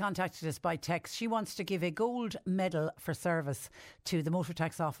 Jenny has contacted us by text. She wants to give a gold medal for service to the Motor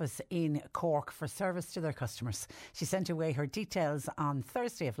Tax Office in Cork for service to their customers. She sent away her details on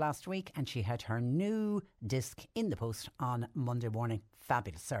Thursday of last week and she had her new disc in the post on Monday morning.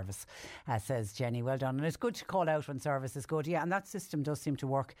 Fabulous service, says Jenny. Well done. And it's good to call out when service is good. Yeah, and that system does seem to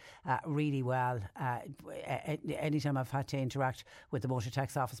work really well. Anytime I've had to interact with the Motor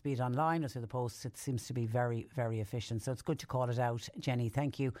Tax Office, be it online or through the post, it seems to be very, very efficient. So it's good to call it out, Jenny.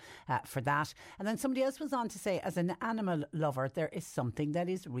 Thank you for that. And then somebody else was on to say, as an animal lover, there is something that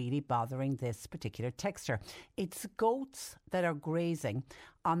is really bothering this particular texter. It's goats that are grazing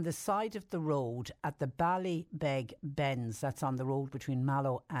on the side of the road at the Ballybeg Bends. That's on the road between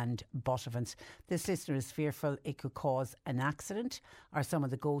Mallow and Buttevant. This listener is fearful it could cause an accident or some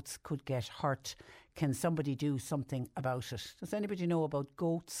of the goats could get hurt. Can somebody do something about it? Does anybody know about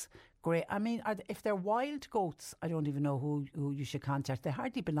goats? Great. I mean, if they're wild goats, I don't even know who you should contact. They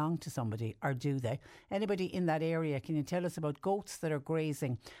hardly belong to somebody, or do they? Anybody in that area, can you tell us about goats that are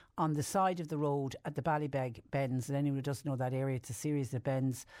grazing on the side of the road at the Ballybeg Bends? And anyone who doesn't know that area, it's a series of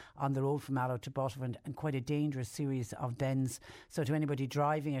bends on the road from Mallow to Buttevant, and quite a dangerous series of bends. So to anybody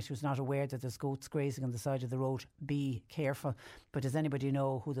driving it who's not aware that there's goats grazing on the side of the road, be careful. But does anybody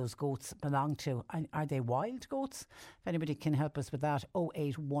know who those goats belong to? Are they wild goats? If anybody can help us with that,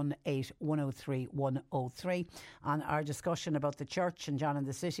 0818 103 103. On our discussion about the church, and John in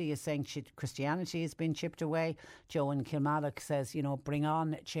the City is saying Christianity has been chipped away. Joe in Kilmallock says, bring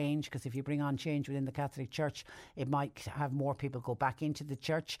on change, because if you bring on change within the Catholic Church, it might have more people go back into the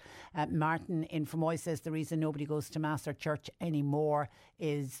church. Martin in Fermoy says the reason nobody goes to Mass or church anymore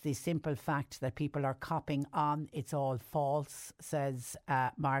is the simple fact that people are copying on. It's all false, says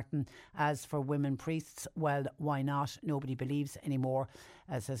Martin. As for women priests, well, why not? Nobody believes anymore,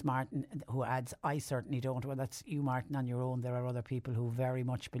 says Martin, who adds, I certainly don't. Well, that's you, Martin, on your own. There are other people who very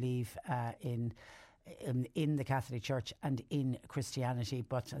much believe in the Catholic Church and in Christianity,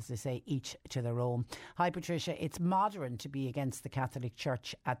 but as they say, each to their own. Hi Patricia, it's modern to be against the Catholic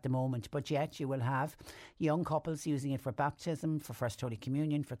Church at the moment, but yet you will have young couples using it for baptism, for First Holy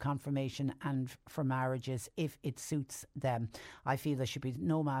Communion, for confirmation and for marriages if it suits them. I feel there should be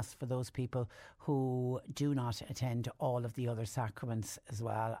no Mass for those people who do not attend all of the other sacraments as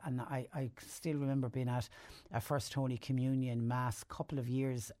well. And I still remember being at a First Holy Communion Mass a couple of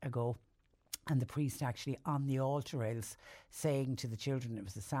years ago, and the priest actually on the altar rails saying to the children, it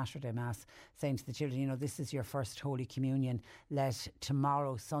was a Saturday Mass, saying to the children, this is your first Holy Communion, let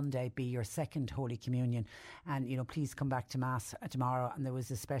tomorrow, Sunday, be your second Holy Communion, and please come back to Mass tomorrow. And there was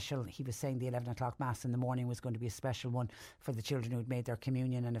a special, he was saying the 11 o'clock Mass in the morning was going to be a special one for the children who'd made their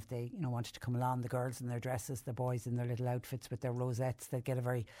communion, and if they wanted to come along, the girls in their dresses, the boys in their little outfits with their rosettes, they'd get a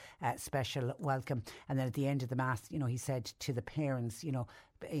very special welcome. And then at the end of the Mass, he said to the parents,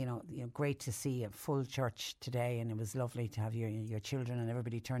 great to see a full church today, and it was lovely to have your children, and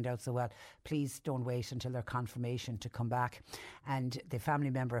everybody turned out so well. Please don't wait until their confirmation to come back. And the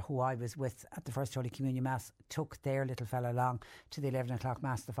family member who I was with at the First Holy Communion Mass took their little fella along to the 11 o'clock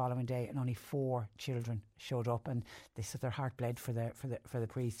Mass the following day, and only 4 children showed up, and they said their heart bled for the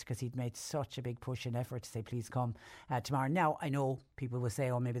priest, because he'd made such a big push and effort to say please come tomorrow. Now I know people will say,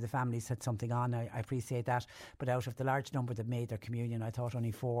 maybe the families had something on. I appreciate that, but out of the large number that made their communion, I thought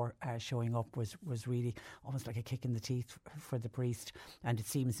only 4 showing up was really almost like a kick in the teeth for the priest. And it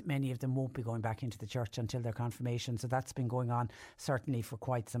seems many of them won't be going back into the church until their confirmation, so that's been going on certainly for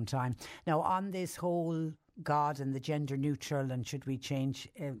quite some time. Now on this whole God and the gender neutral, and should we change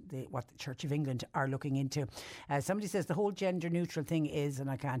what the Church of England are looking into. Somebody says the whole gender neutral thing is,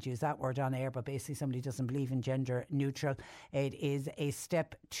 and I can't use that word on air, but basically somebody doesn't believe in gender neutral. It is a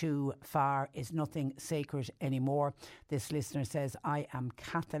step too far, is nothing sacred anymore. This listener says, I am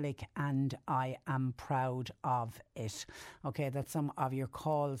Catholic and I am proud of it. Okay, that's some of your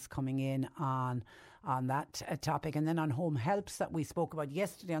calls coming in on that topic. And then on home helps that we spoke about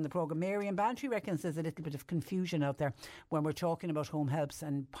yesterday on the programme, Mary in Bantry reckons there's a little bit of confusion out there when we're talking about home helps,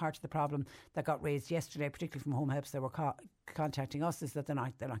 and part of the problem that got raised yesterday, particularly from home helps that were contacting us, is that they're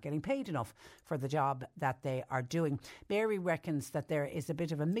not getting paid enough for the job that they are doing. Mary reckons that there is a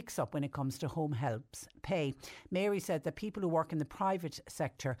bit of a mix-up when it comes to home helps pay. Mary said that people who work in the private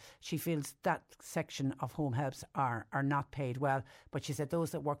sector, she feels that section of home helps are not paid well, but she said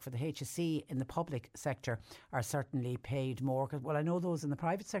those that work for the HSE in the public sector are certainly paid more. Well, I know those in the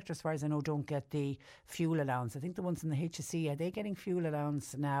private sector, as far as I know, don't get the fuel allowance. I think the ones in the HSE, are they getting fuel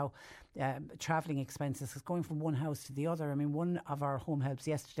allowance now? Travelling expenses, is going from one house to the other. I mean, one of our home helps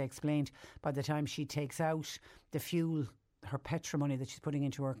yesterday explained by the time she takes out the fuel, her petrol money that she's putting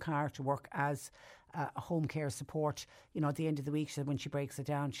into her car to work as home care support. You know, at the end of the week, she said when she breaks it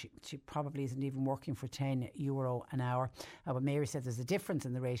down, she probably isn't even working for €10 an hour. But Mary said there's a difference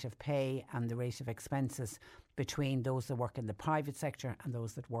in the rate of pay and the rate of expenses between those that work in the private sector and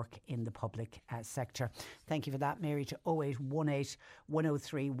those that work in the public sector. Thank you for that, Mary, to 0818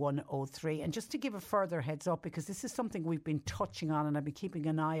 103 103. And just to give a further heads up, because this is something we've been touching on and I've been keeping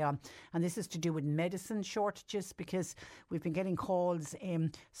an eye on, and this is to do with medicine shortages, because we've been getting calls.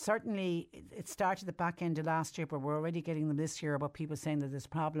 Certainly it started at the back end of last year, but we're already getting them this year about people saying that there's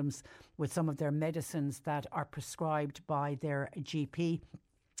problems with some of their medicines that are prescribed by their GP.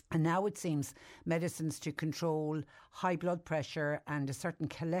 And now it seems medicines to control high blood pressure and a certain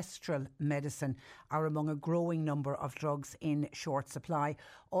cholesterol medicine are among a growing number of drugs in short supply.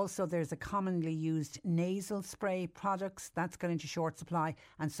 Also, there's a commonly used nasal spray products that's gone into short supply,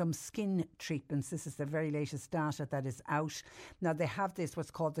 and some skin treatments. This is the very latest data that is out. Now, they have this,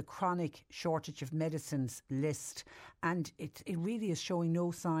 what's called the chronic shortage of medicines list, and it really is showing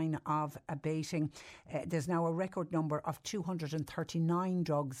no sign of abating. There's now a record number of 239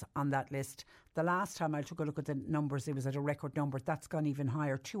 drugs on that list. The last time I took a look at the numbers, it was at a record number. That's gone even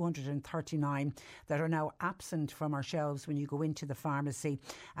higher, 239 that are now absent from our shelves when you go into the pharmacy.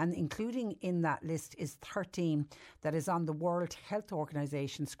 And including in that list is 13 that is on the World Health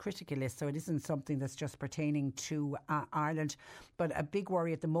Organisation's critical list. So it isn't something that's just pertaining to Ireland. But a big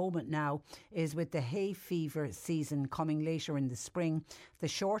worry at the moment now is with the hay fever season coming later in the spring, the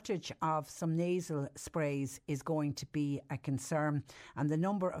shortage of some nasal sprays is going to be a concern. And the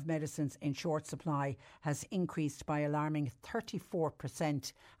number of medicines in short supply has increased by alarming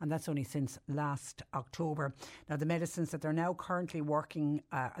 34%, and that's only since last October. Now, the medicines that they're now currently working,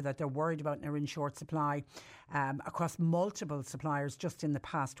 that they're worried about and are in short supply across multiple suppliers just in the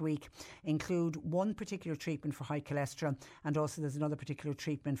past week include one particular treatment for high cholesterol, and also there's another particular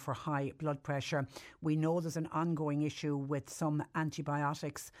treatment for high blood pressure. We know there's an ongoing issue with some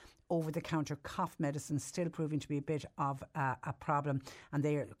antibiotics. Over-the-counter cough medicines still proving to be a bit of a problem, and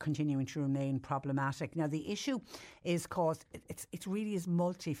they are continuing to remain problematic. Now, the issue is caused, it really is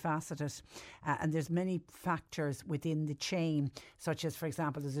multifaceted, and there's many factors within the chain, such as, for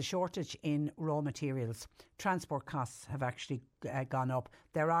example, there's a shortage in raw materials. Transport costs have actually gone up.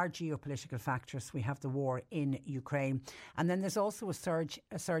 There are geopolitical factors. We have the war in Ukraine. And then there's also a surge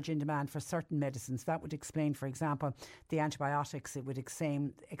in demand for certain medicines. That would explain, for example, the antibiotics. It would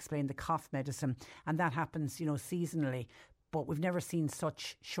explain the cough medicine. And that happens, seasonally. But we've never seen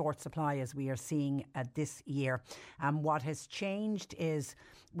such short supply as we are seeing this year. And what has changed is,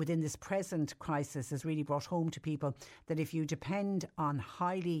 within this present crisis, has really brought home to people that if you depend on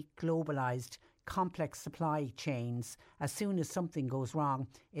highly globalised complex supply chains, as soon as something goes wrong,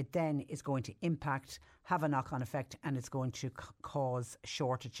 it then is going to have a knock-on effect, and it's going to cause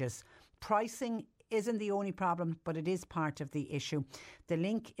shortages. Pricing isn't the only problem, but it is part of the issue. The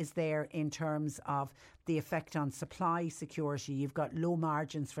link is there in terms of the effect on supply security. You've got low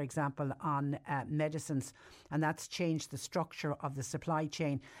margins, for example, on medicines, and that's changed the structure of the supply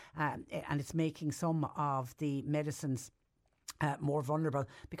chain, and it's making some of the medicines more vulnerable,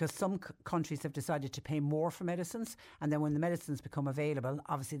 because some countries have decided to pay more for medicines, and then when the medicines become available,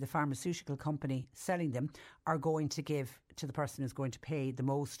 obviously the pharmaceutical company selling them are going to give to the person who's going to pay the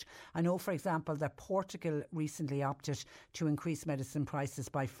most. I know, for example, that Portugal recently opted to increase medicine prices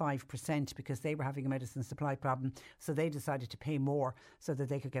by 5% because they were having a medicine supply problem, so they decided to pay more so that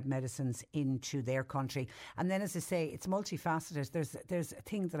they could get medicines into their country. And then, as I say, it's multifaceted. There's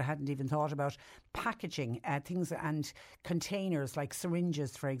things that I hadn't even thought about. Packaging, things and containers like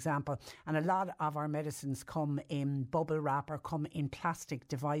syringes, for example. And a lot of our medicines come in bubble wrap or come in plastic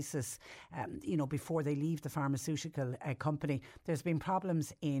devices, before they leave the pharmaceutical company. There's been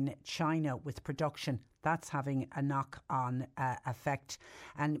problems in China with production. That's having a knock-on effect.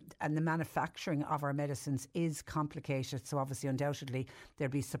 And the manufacturing of our medicines is complicated. So obviously, undoubtedly,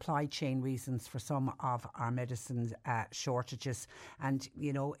 there'll be supply chain reasons for some of our medicine shortages. And,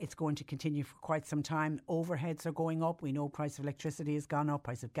 it's going to continue for quite some time. Overheads are going up. We know price of electricity has gone up.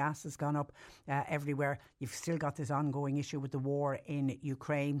 Price of gas has gone up everywhere. You've still got this ongoing issue with the war in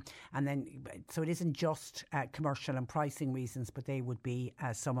Ukraine. And then, so it isn't just commercial and pricing reasons, but they would be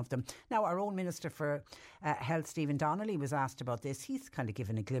some of them. Now, our own Minister for Health, Stephen Donnelly, was asked about this. He's kind of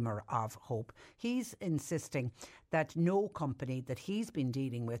given a glimmer of hope. He's insisting that no company that he's been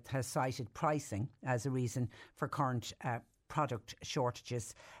dealing with has cited pricing as a reason for current product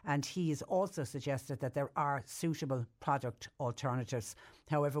shortages, and he has also suggested that there are suitable product alternatives.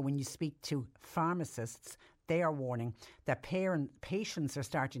 However, when you speak to pharmacists, they are warning that patients are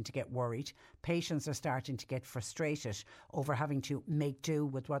starting to get worried. Patients are starting to get frustrated over having to make do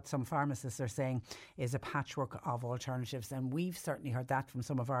with what some pharmacists are saying is a patchwork of alternatives. And we've certainly heard that from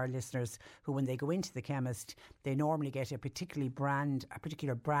some of our listeners who, when they go into the chemist, they normally get a particular brand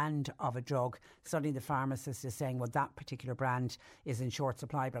of a drug. Suddenly the pharmacist is saying, well, that particular brand is in short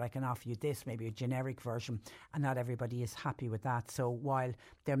supply, but I can offer you this, maybe a generic version. And not everybody is happy with that. So while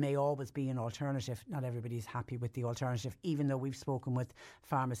there may always be an alternative, not everybody is happy with the alternative, even though we've spoken with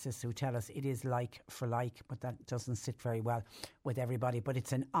pharmacists who tell us it is like for like, but that doesn't sit very well with everybody. But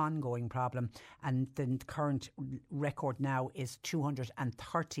it's an ongoing problem, and the current record now is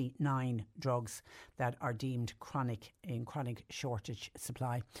 239 drugs that are deemed in chronic shortage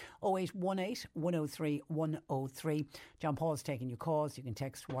supply. 0818 103 103. John Paul's taking your calls. You can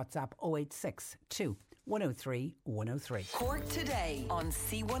text WhatsApp 0862 103 103. Cork Today on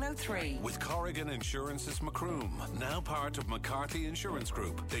C103. With Corrigan Insurance's Macroom, now part of McCarthy Insurance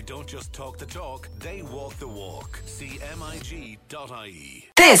Group. They don't just talk the talk, they walk the walk. CMIG.ie.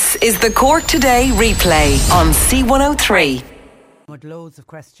 This is the Cork Today replay on C103. With loads of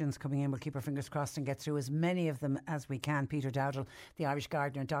questions coming in, we'll keep our fingers crossed and get through as many of them as we can. Peter Dowdall,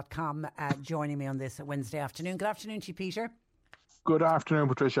 theirishgardener.com, joining me on this Wednesday afternoon. Good afternoon to you, Peter. Good afternoon,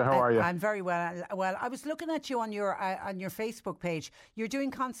 Patricia. How are you? I'm very well. Well, I was looking at you on your Facebook page. You're doing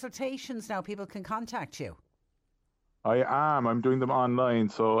consultations now. People can contact you. I am. I'm doing them online.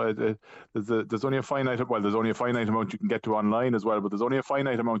 So there's only a finite. Well, there's only a finite amount you can get to online as well. But there's only a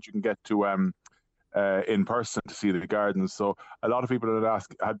finite amount you can get to in person to see the gardens. So a lot of people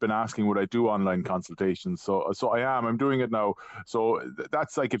had been asking, would I do online consultations? So I am. I'm doing it now. So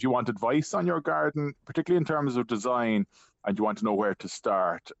that's like if you want advice on your garden, particularly in terms of design, and you want to know where to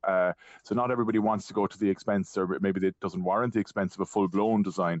start. So not everybody wants to go to the expense, or maybe it doesn't warrant the expense of a full-blown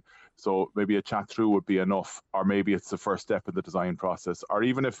design. So maybe a chat through would be enough, or maybe it's the first step in the design process. Or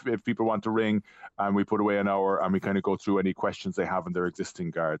even if people want to ring and we put away an hour and we kind of go through any questions they have in their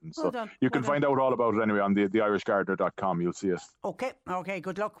existing garden. So you can find out all about it anyway on the irishgardener.com. You'll see it. Okay,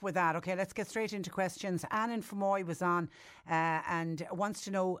 good luck with that. Okay, let's get straight into questions. Anne in Fermoy was on and wants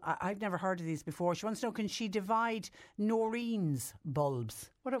to know, I've never heard of these before, she wants to know, can she divide Noreen's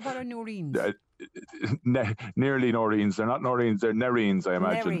bulbs? What are Noreen's? Nearly Noreen's. They're not Noreen's, they're Nerines, I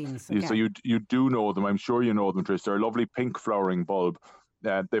imagine. Nerines, okay. So you do know them. I'm sure you know them, Trish. They're a lovely pink flowering bulb.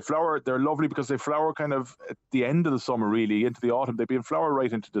 They're lovely because they flower kind of at the end of the summer, really, into the autumn. They've been flower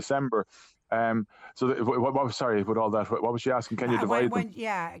right into December. Sorry, with all that, what was she asking? Can you divide them?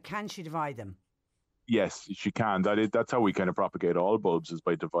 Yeah, can she divide them? Yes, she can. That's how we kind of propagate all bulbs, is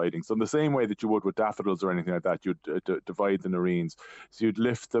by dividing. So in the same way that you would with daffodils or anything like that, you'd divide the Nerines. So you'd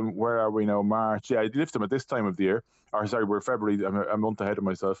lift them, where are we now, March? Yeah, you'd lift them at this time of the year. Or sorry, we're February, I'm a month ahead of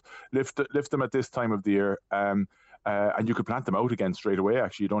myself. Lift them at this time of the year. And you could plant them out again straight away,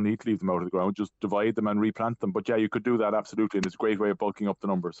 actually. You don't need to leave them out of the ground. Just divide them and replant them. But yeah, you could do that, absolutely. And it's a great way of bulking up the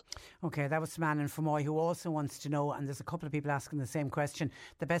numbers. OK, that was Smannon from Fermoy, who also wants to know, and there's a couple of people asking the same question,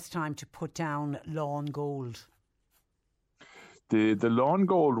 the best time to put down lawn gold. The lawn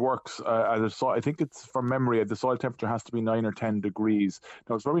gold works I think it's from memory, the soil temperature has to be 9 or 10 degrees.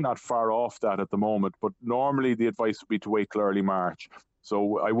 Now, it's probably not far off that at the moment, but normally the advice would be to wait till early March.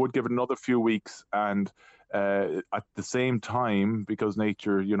 So I would give it another few weeks, and at the same time, because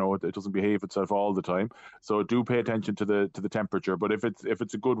nature, it doesn't behave itself all the time. So do pay attention to the temperature. But if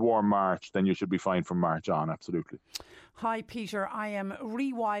it's a good warm March, then you should be fine from March on. Absolutely. Hi, Peter. I am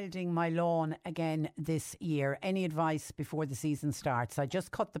rewilding my lawn again this year. Any advice before the season starts? I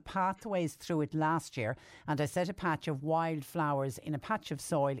just cut the pathways through it last year, and I set a patch of wildflowers in a patch of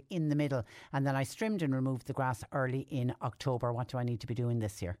soil in the middle, and then I trimmed and removed the grass early in October. What do I need to be doing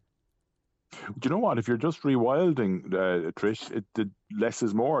this year? Do you know what? If you're just rewilding, Trish, less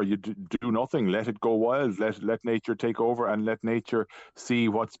is more. You do nothing. Let it go wild. Let nature take over, and let nature see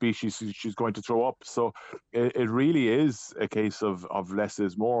what species she's going to throw up. So it really is a case of less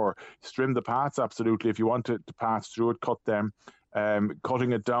is more. Trim the paths, absolutely. If you want to pass through it, cut them.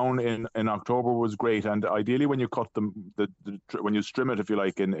 Cutting it down in October was great, and ideally when you cut them, when you trim it, if you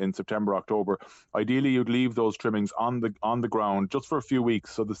like, in September, October, ideally you'd leave those trimmings on the ground just for a few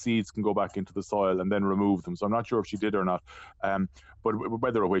weeks, so the seeds can go back into the soil, and then remove them. So I'm not sure if she did or not, but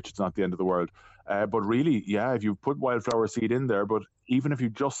whether or which, it's not the end of the world. But really, yeah, if you put wildflower seed in there, but even if you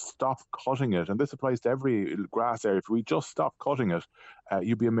just stop cutting it, and this applies to every grass area, if we just stop cutting it,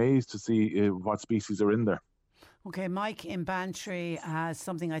 you'd be amazed to see what species are in there. Okay, Mike in Bantry has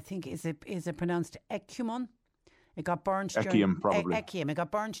something, I think, is it pronounced ecumon? It got burnt during It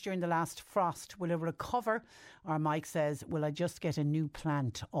got burnt during the last frost. Will it recover? Or Mike says, will I just get a new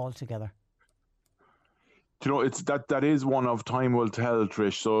plant altogether? It's that is one of time will tell,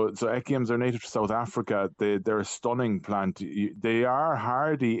 Trish. So Echiums are native to South Africa. They're a stunning plant. They are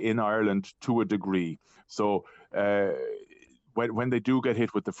hardy in Ireland to a degree. So when they do get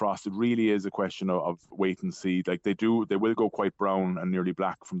hit with the frost, it really is a question of wait and see. Like they will go quite brown and nearly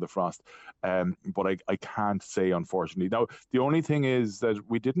black from the frost. But I can't say, unfortunately. Now, the only thing is that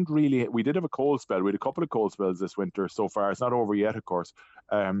we did have a cold spell. We had a couple of cold spells this winter so far. It's not over yet, of course.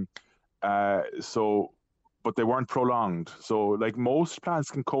 But they weren't prolonged. So like most plants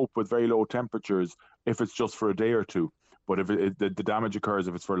can cope with very low temperatures if it's just for a day or two. But if the damage occurs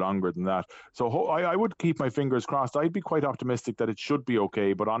if it's for longer than that. So I would keep my fingers crossed. I'd be quite optimistic that it should be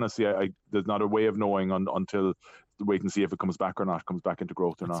okay. But honestly, there's not a way of knowing until wait and see if it comes back or not, comes back into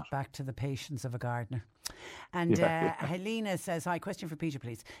growth or not. Back to the patience of a gardener. And Helena says, hi, question for Peter,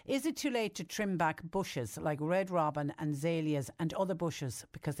 please. Is it too late to trim back bushes like red robin and azaleas and other bushes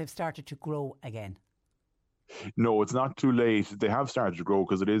because they've started to grow again? No, it's not too late. They have started to grow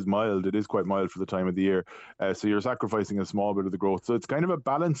because it is mild. It is quite mild for the time of the year. So you're sacrificing a small bit of the growth. So it's kind of a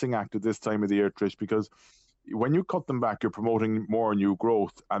balancing act at this time of the year, Trish, because when you cut them back, you're promoting more new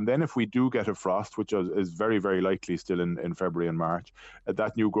growth. And then if we do get a frost, which is very, very likely still in February and March,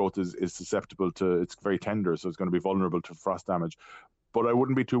 that new growth is susceptible to, it's very tender, so it's going to be vulnerable to frost damage. But I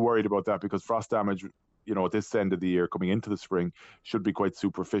wouldn't be too worried about that because frost damage, at this end of the year, coming into the spring, should be quite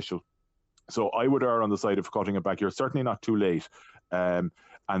superficial. So I would err on the side of cutting it back. You're certainly not too late. And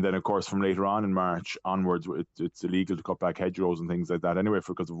then, of course, from later on in March onwards, it's illegal to cut back hedgerows and things like that anyway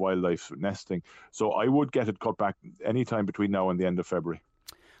because of wildlife nesting. So I would get it cut back anytime between now and the end of February.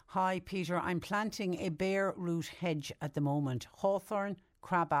 Hi, Peter. I'm planting a bare root hedge at the moment. Hawthorn,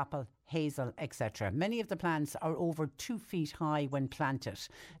 crabapple, hazel, etc. Many of the plants are over 2 feet high when planted.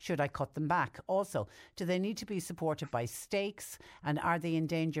 Should I cut them back? Also, do they need to be supported by stakes? And are they in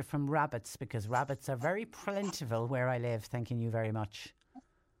danger from rabbits? Because rabbits are very plentiful where I live. Thanking you very much.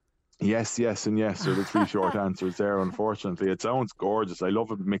 Yes, and yes. So the three short answers there, unfortunately. It sounds gorgeous. I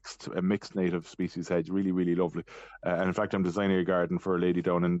love a mixed native species hedge. Really, really lovely. And in fact, I'm designing a garden for a lady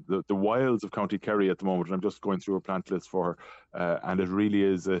down in the wilds of County Kerry at the moment. And I'm just going through a plant list for her. And it really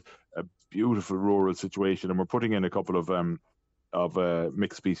is a beautiful rural situation. And we're putting in a couple of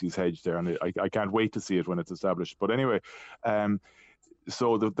mixed species hedge there. And I can't wait to see it when it's established. But anyway,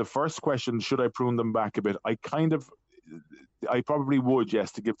 so the first question, should I prune them back a bit? I probably would,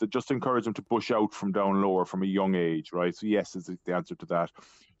 yes, just encourage them to bush out from down lower from a young age, right? So yes is the answer to that.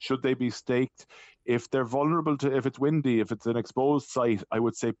 Should they be staked? If they're vulnerable to, if it's windy, if it's an exposed site, I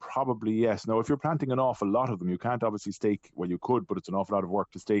would say probably yes. Now, if you're planting an awful lot of them, you can't obviously stake, well, you could, but it's an awful lot of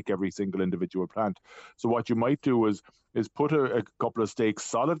work to stake every single individual plant. So what you might do is put a couple of stakes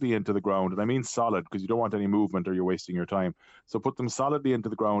solidly into the ground. And I mean solid because you don't want any movement or you're wasting your time. So put them solidly into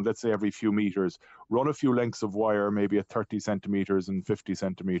the ground, let's say every few meters, run a few lengths of wire, maybe at 30 centimeters and 50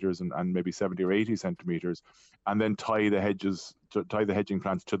 centimeters and maybe 70 or 80 centimeters, and then tie the hedging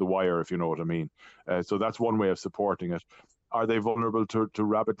plants to the wire, if you know what I mean. So that's one way of supporting it. Are they vulnerable to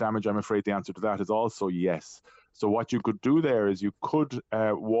rabbit damage? I'm afraid the answer to that is also yes. So what you could do there is you could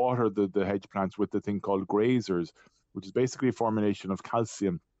water the hedge plants with the thing called grazers, which is basically a formulation of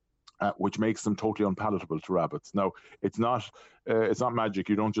calcium, which makes them totally unpalatable to rabbits. Now, it's not magic.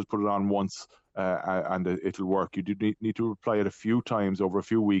 You don't just put it on once and it'll work. You do need to apply it a few times over a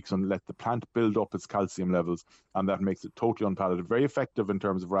few weeks and let the plant build up its calcium levels, and that makes it totally unpalatable. Very effective in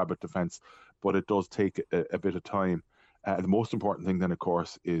terms of rabbit defense, but it does take a bit of time. The most important thing then, of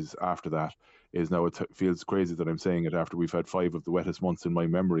course, is after that is, now it feels crazy that I'm saying it after we've had 5 of the wettest months in my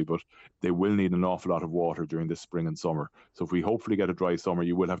memory, but they will need an awful lot of water during this spring and summer. So if we hopefully get a dry summer,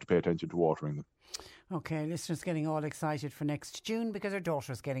 you will have to pay attention to watering them. Okay, listeners getting all excited for next June because her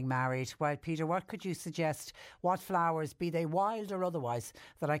daughter's getting married. Well, Peter, what could you suggest? What flowers, be they wild or otherwise,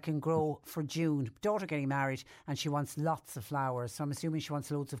 that I can grow for June? Daughter getting married and she wants lots of flowers, so I'm assuming she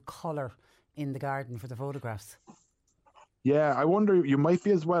wants loads of colour in the garden for the photographs. Yeah, I wonder, you might be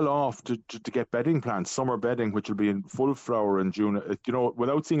as well off to get bedding plants, summer bedding, which will be in full flower in June.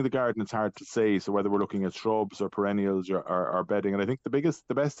 Without seeing the garden, it's hard to say. So whether we're looking at shrubs or perennials or bedding. And I think the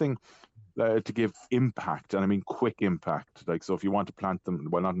best thing to give impact, and I mean quick impact, like, so if you want to plant them,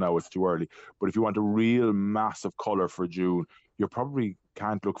 well, not now, it's too early, but if you want a real massive colour for June, you probably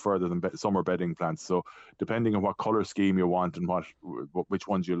can't look further than summer bedding plants. So depending on what colour scheme you want and which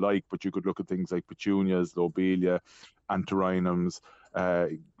ones you like, but you could look at things like petunias, lobelia, anthuriums,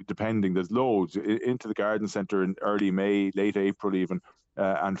 depending, there's loads into the garden centre in early May, late April even,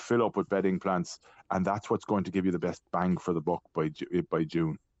 and fill up with bedding plants, and that's what's going to give you the best bang for the buck by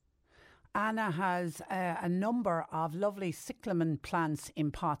June. Anna has a number of lovely cyclamen plants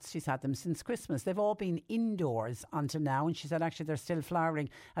in pots. She's had them since Christmas. They've all been indoors until now, and she said actually they're still flowering.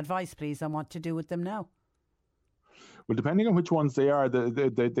 Advice please on what to do with them now. Well, depending on which ones they are,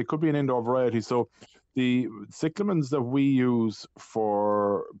 they could be an indoor variety. So the cyclamens that we use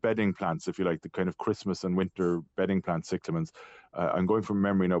for bedding plants, if you like, the kind of Christmas and winter bedding plant cyclamens, I'm going from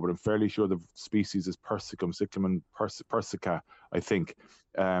memory now, but I'm fairly sure the species is Persicum, cyclamen persica, I think.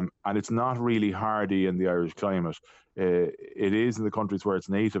 And it's not really hardy in the Irish climate. It is in the countries where it's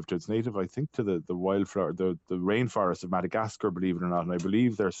native to. It's native, I think, to the wildflower, the rainforest of Madagascar, believe it or not. And I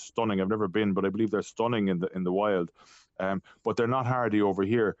believe they're stunning. I've never been, but I believe they're stunning in the wild. But they're not hardy over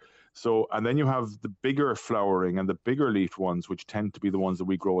here. So, and then you have the bigger flowering and the bigger leaf ones, which tend to be the ones that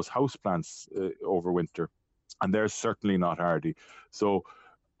we grow as houseplants over winter. And they're certainly not hardy. So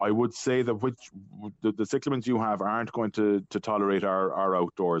I would say that the cyclamens you have aren't going to tolerate our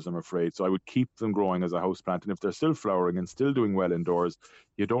outdoors, I'm afraid. So I would keep them growing as a houseplant. And if they're still flowering and still doing well indoors,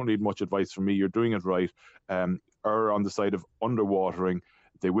 you don't need much advice from me. You're doing it right. Err on the side of underwatering.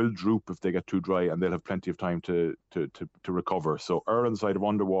 They will droop if they get too dry, and they'll have plenty of time to recover. So err on the side of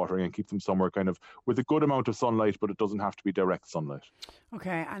underwatering and keep them somewhere kind of with a good amount of sunlight, but it doesn't have to be direct sunlight.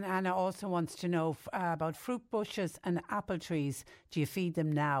 Okay, and Anna also wants to know about fruit bushes and apple trees. Do you feed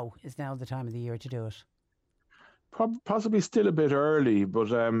them now? Is now the time of the year to do it? Possibly still a bit early,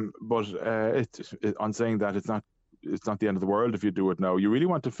 but on saying that, it's not the end of the world if you do it now. You really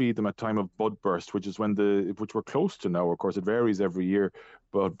want to feed them at time of bud burst, which is which we're close to now. Of course, it varies every year,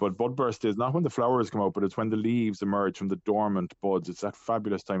 but bud burst is not when the flowers come out, but it's when the leaves emerge from the dormant buds. It's that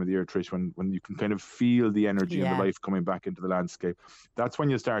fabulous time of the year, Trish, when you can kind of feel the energy and the life coming back into the landscape. That's when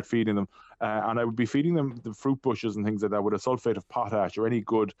you start feeding them. And I would be feeding them the fruit bushes and things like that with a sulfate of potash or any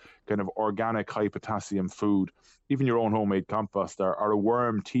good kind of organic high potassium food. Even your own homemade compost or a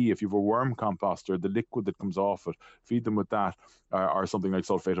worm tea. If you have a worm composter, the liquid that comes off it, feed them with that or something like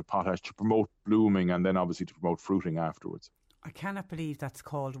sulfate of potash to promote blooming and then obviously to promote fruiting afterwards. I cannot believe that's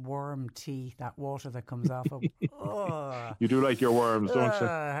called worm tea, that water that comes off of. You do like your worms, don't you?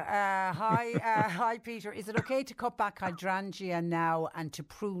 Hi, Peter. Is it okay to cut back hydrangea now and to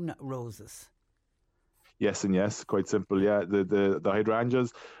prune roses? Yes and yes, quite simple. Yeah, the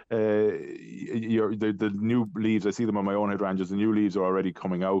hydrangeas, the new leaves. I see them on my own hydrangeas. The new leaves are already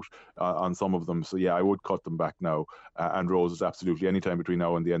coming out on some of them. So yeah, I would cut them back now. And roses, absolutely, anytime between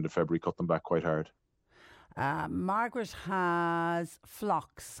now and the end of February, cut them back quite hard. Margaret has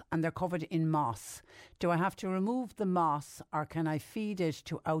phlox and they're covered in moss. Do I have to remove the moss or can I feed it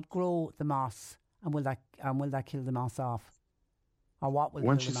to outgrow the moss? And will that kill the moss off? Or what will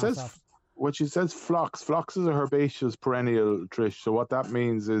kill the moss off? When she says phlox is a herbaceous perennial, Trish. So what that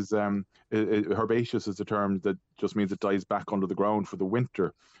means is herbaceous is a term that just means it dies back under the ground for the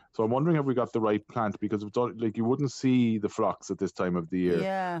winter. So I'm wondering if we got the right plant, because it's like you wouldn't see the phlox at this time of the year.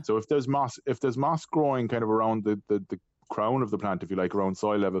 Yeah. So if there's moss growing kind of around the crown of the plant, if you like, around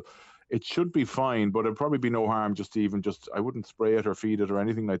soil level, it should be fine, but it'd probably be no harm I wouldn't spray it or feed it or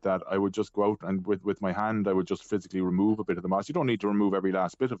anything like that. I would just go out and with my hand, I would just physically remove a bit of the moss. You don't need to remove every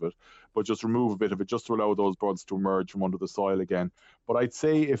last bit of it, but just remove a bit of it just to allow those buds to emerge from under the soil again. But I'd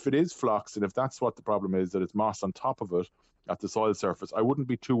say if it is phlox, and if that's what the problem is, that it's moss on top of it at the soil surface, I wouldn't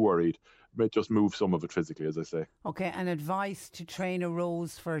be too worried. But just move some of it physically, as I say. Okay, and advice to train a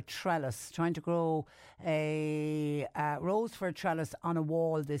rose for a trellis. Trying to grow a rose for a trellis on a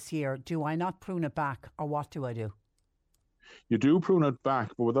wall this year. Do I not prune it back, or what do I do? You do prune it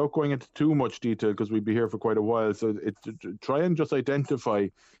back, but without going into too much detail, because we'd be here for quite a while. So try and just identify,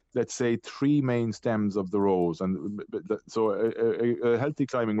 let's say, 3 main stems of the rose. And so a healthy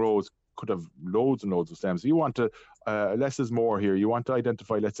climbing rose could have loads and loads of stems. You want to, less is more here. You want to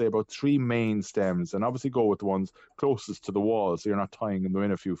identify, let's say, about 3 main stems, and obviously go with the ones closest to the wall, so you're not tying them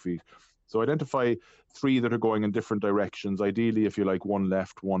in a few feet. So identify 3 that are going in different directions. Ideally, if you like, 1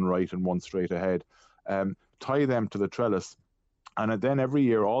 left, 1 right, and 1 straight ahead. Tie them to the trellis, and then every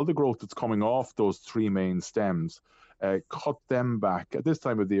year, all the growth that's coming off those 3 main stems, cut them back. At this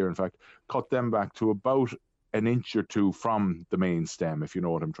time of the year, in fact, cut them back to about an inch or 2 from the main stem, if you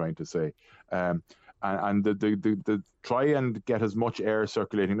know what I'm trying to say. And the try and get as much air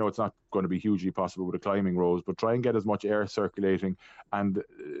circulating. No, it's not going to be hugely possible with a climbing rose, but try and get as much air circulating and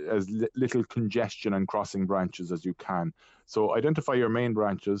as little congestion and crossing branches as you can. So identify your main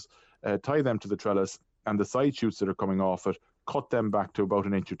branches, tie them to the trellis, and the side shoots that are coming off it, cut them back to about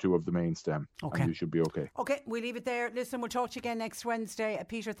an inch or 2 of the main stem. Okay. And you should be okay. Okay, we'll leave it there. Listen, we'll talk to you again next Wednesday.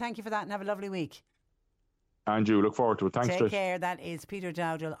 Peter, thank you for that and have a lovely week. And you look forward to it. Thanks, Take care. That is Peter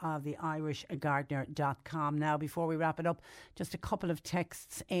Dowdall of the IrishGardener.com. Now, before we wrap it up, just a couple of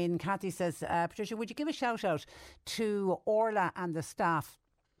texts in. Kathy says, Patricia, would you give a shout out to Orla and the staff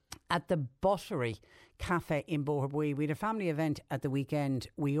at the Buttery Cafe in Boherbue? We had a family event at the weekend.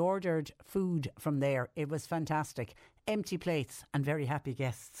 We ordered food from there. It was fantastic. Empty plates and very happy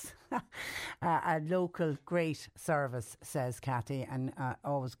guests. A local great service, says Kathy, and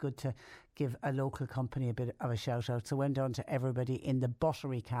always good to give a local company a bit of a shout out. So well done to everybody in the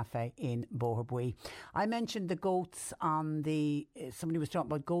Buttery Cafe in Boherbue. I mentioned the goats on the, somebody was talking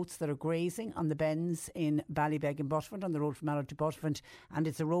about goats that are grazing on the bends in Ballybeg and Butterford, on the road from Mallow to Butterford, and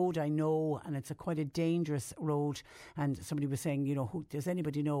it's a road I know, and it's quite a dangerous road. And somebody was saying, you know, who does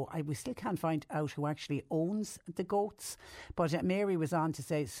anybody know? We still can't find out who actually owns the goats, but Mary was on to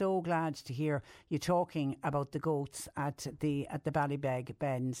say, so glad to hear you talking about the goats at the Ballybeg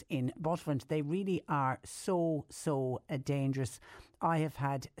bends in Butterford. They really are so dangerous. I have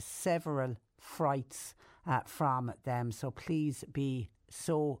had several frights from them, so please be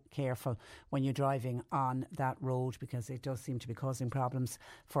so careful when you're driving on that road, because it does seem to be causing problems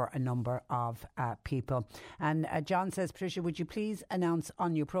for a number of people. And John says, Patricia, would you please announce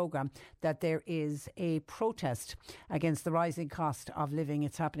on your programme that there is a protest against the rising cost of living.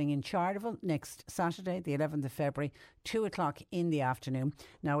 It's happening in Charleville next Saturday, the 11th of February, 2 o'clock in the afternoon.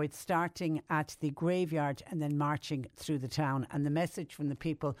 Now, it's starting at the graveyard and then marching through the town. And the message from the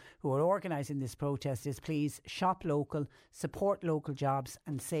people who are organising this protest is, please shop local, support local jobs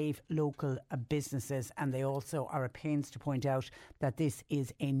and save local businesses. And they also are at pains to point out that this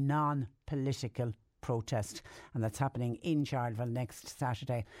is a non-political protest, and that's happening in Charleville next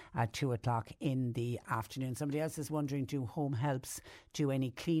Saturday at 2 o'clock in the afternoon. Somebody else is wondering, do Home Helps do any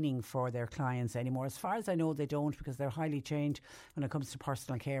cleaning for their clients anymore? As far as I know, they don't, because they're highly trained when it comes to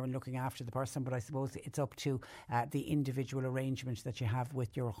personal care and looking after the person, but I suppose it's up to the individual arrangement that you have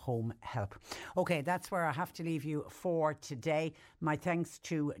with your Home Help. Okay, that's where I have to leave you for today. My thanks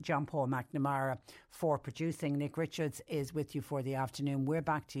to John Paul McNamara for producing. Nick Richards is with you for the afternoon. We're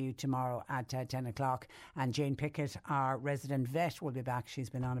back to you tomorrow at 10 o'clock. And Jane Pickett, our resident vet, will be back. She's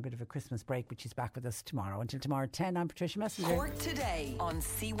been on a bit of a Christmas break, but she's back with us tomorrow. Until tomorrow at 10, I'm Patricia Messenger. Cork Today on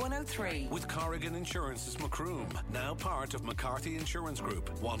C103. With Corrigan Insurance's Macroom, now part of McCarthy Insurance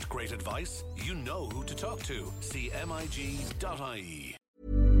Group. Want great advice? You know who to talk to. CMIG.ie.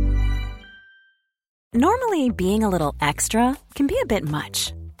 Normally, being a little extra can be a bit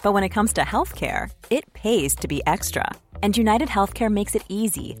much. But when it comes to healthcare, it pays to be extra. And United Healthcare makes it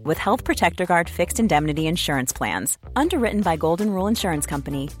easy with Health Protector Guard fixed indemnity insurance plans. Underwritten by Golden Rule Insurance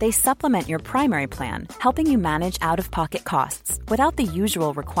Company, they supplement your primary plan, helping you manage out-of-pocket costs without the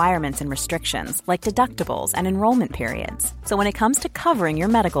usual requirements and restrictions like deductibles and enrollment periods. So when it comes to covering your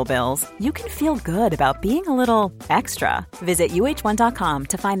medical bills, you can feel good about being a little extra. Visit uh1.com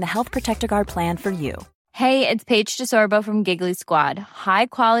to find the Health Protector Guard plan for you. Hey, it's Paige DeSorbo from Giggly Squad. High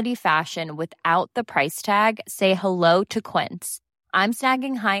quality fashion without the price tag. Say hello to Quince. I'm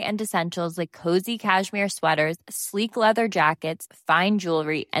snagging high-end essentials like cozy cashmere sweaters, sleek leather jackets, fine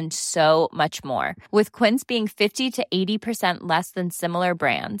jewelry, and so much more. With Quince being 50 to 80% less than similar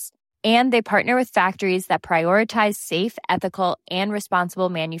brands. And they partner with factories that prioritize safe, ethical, and responsible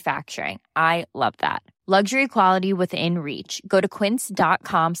manufacturing. I love that. Luxury quality within reach. Go to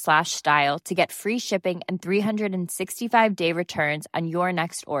quince.com/style to get free shipping and 365-day returns on your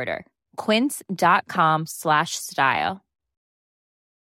next order. Quince.com/style.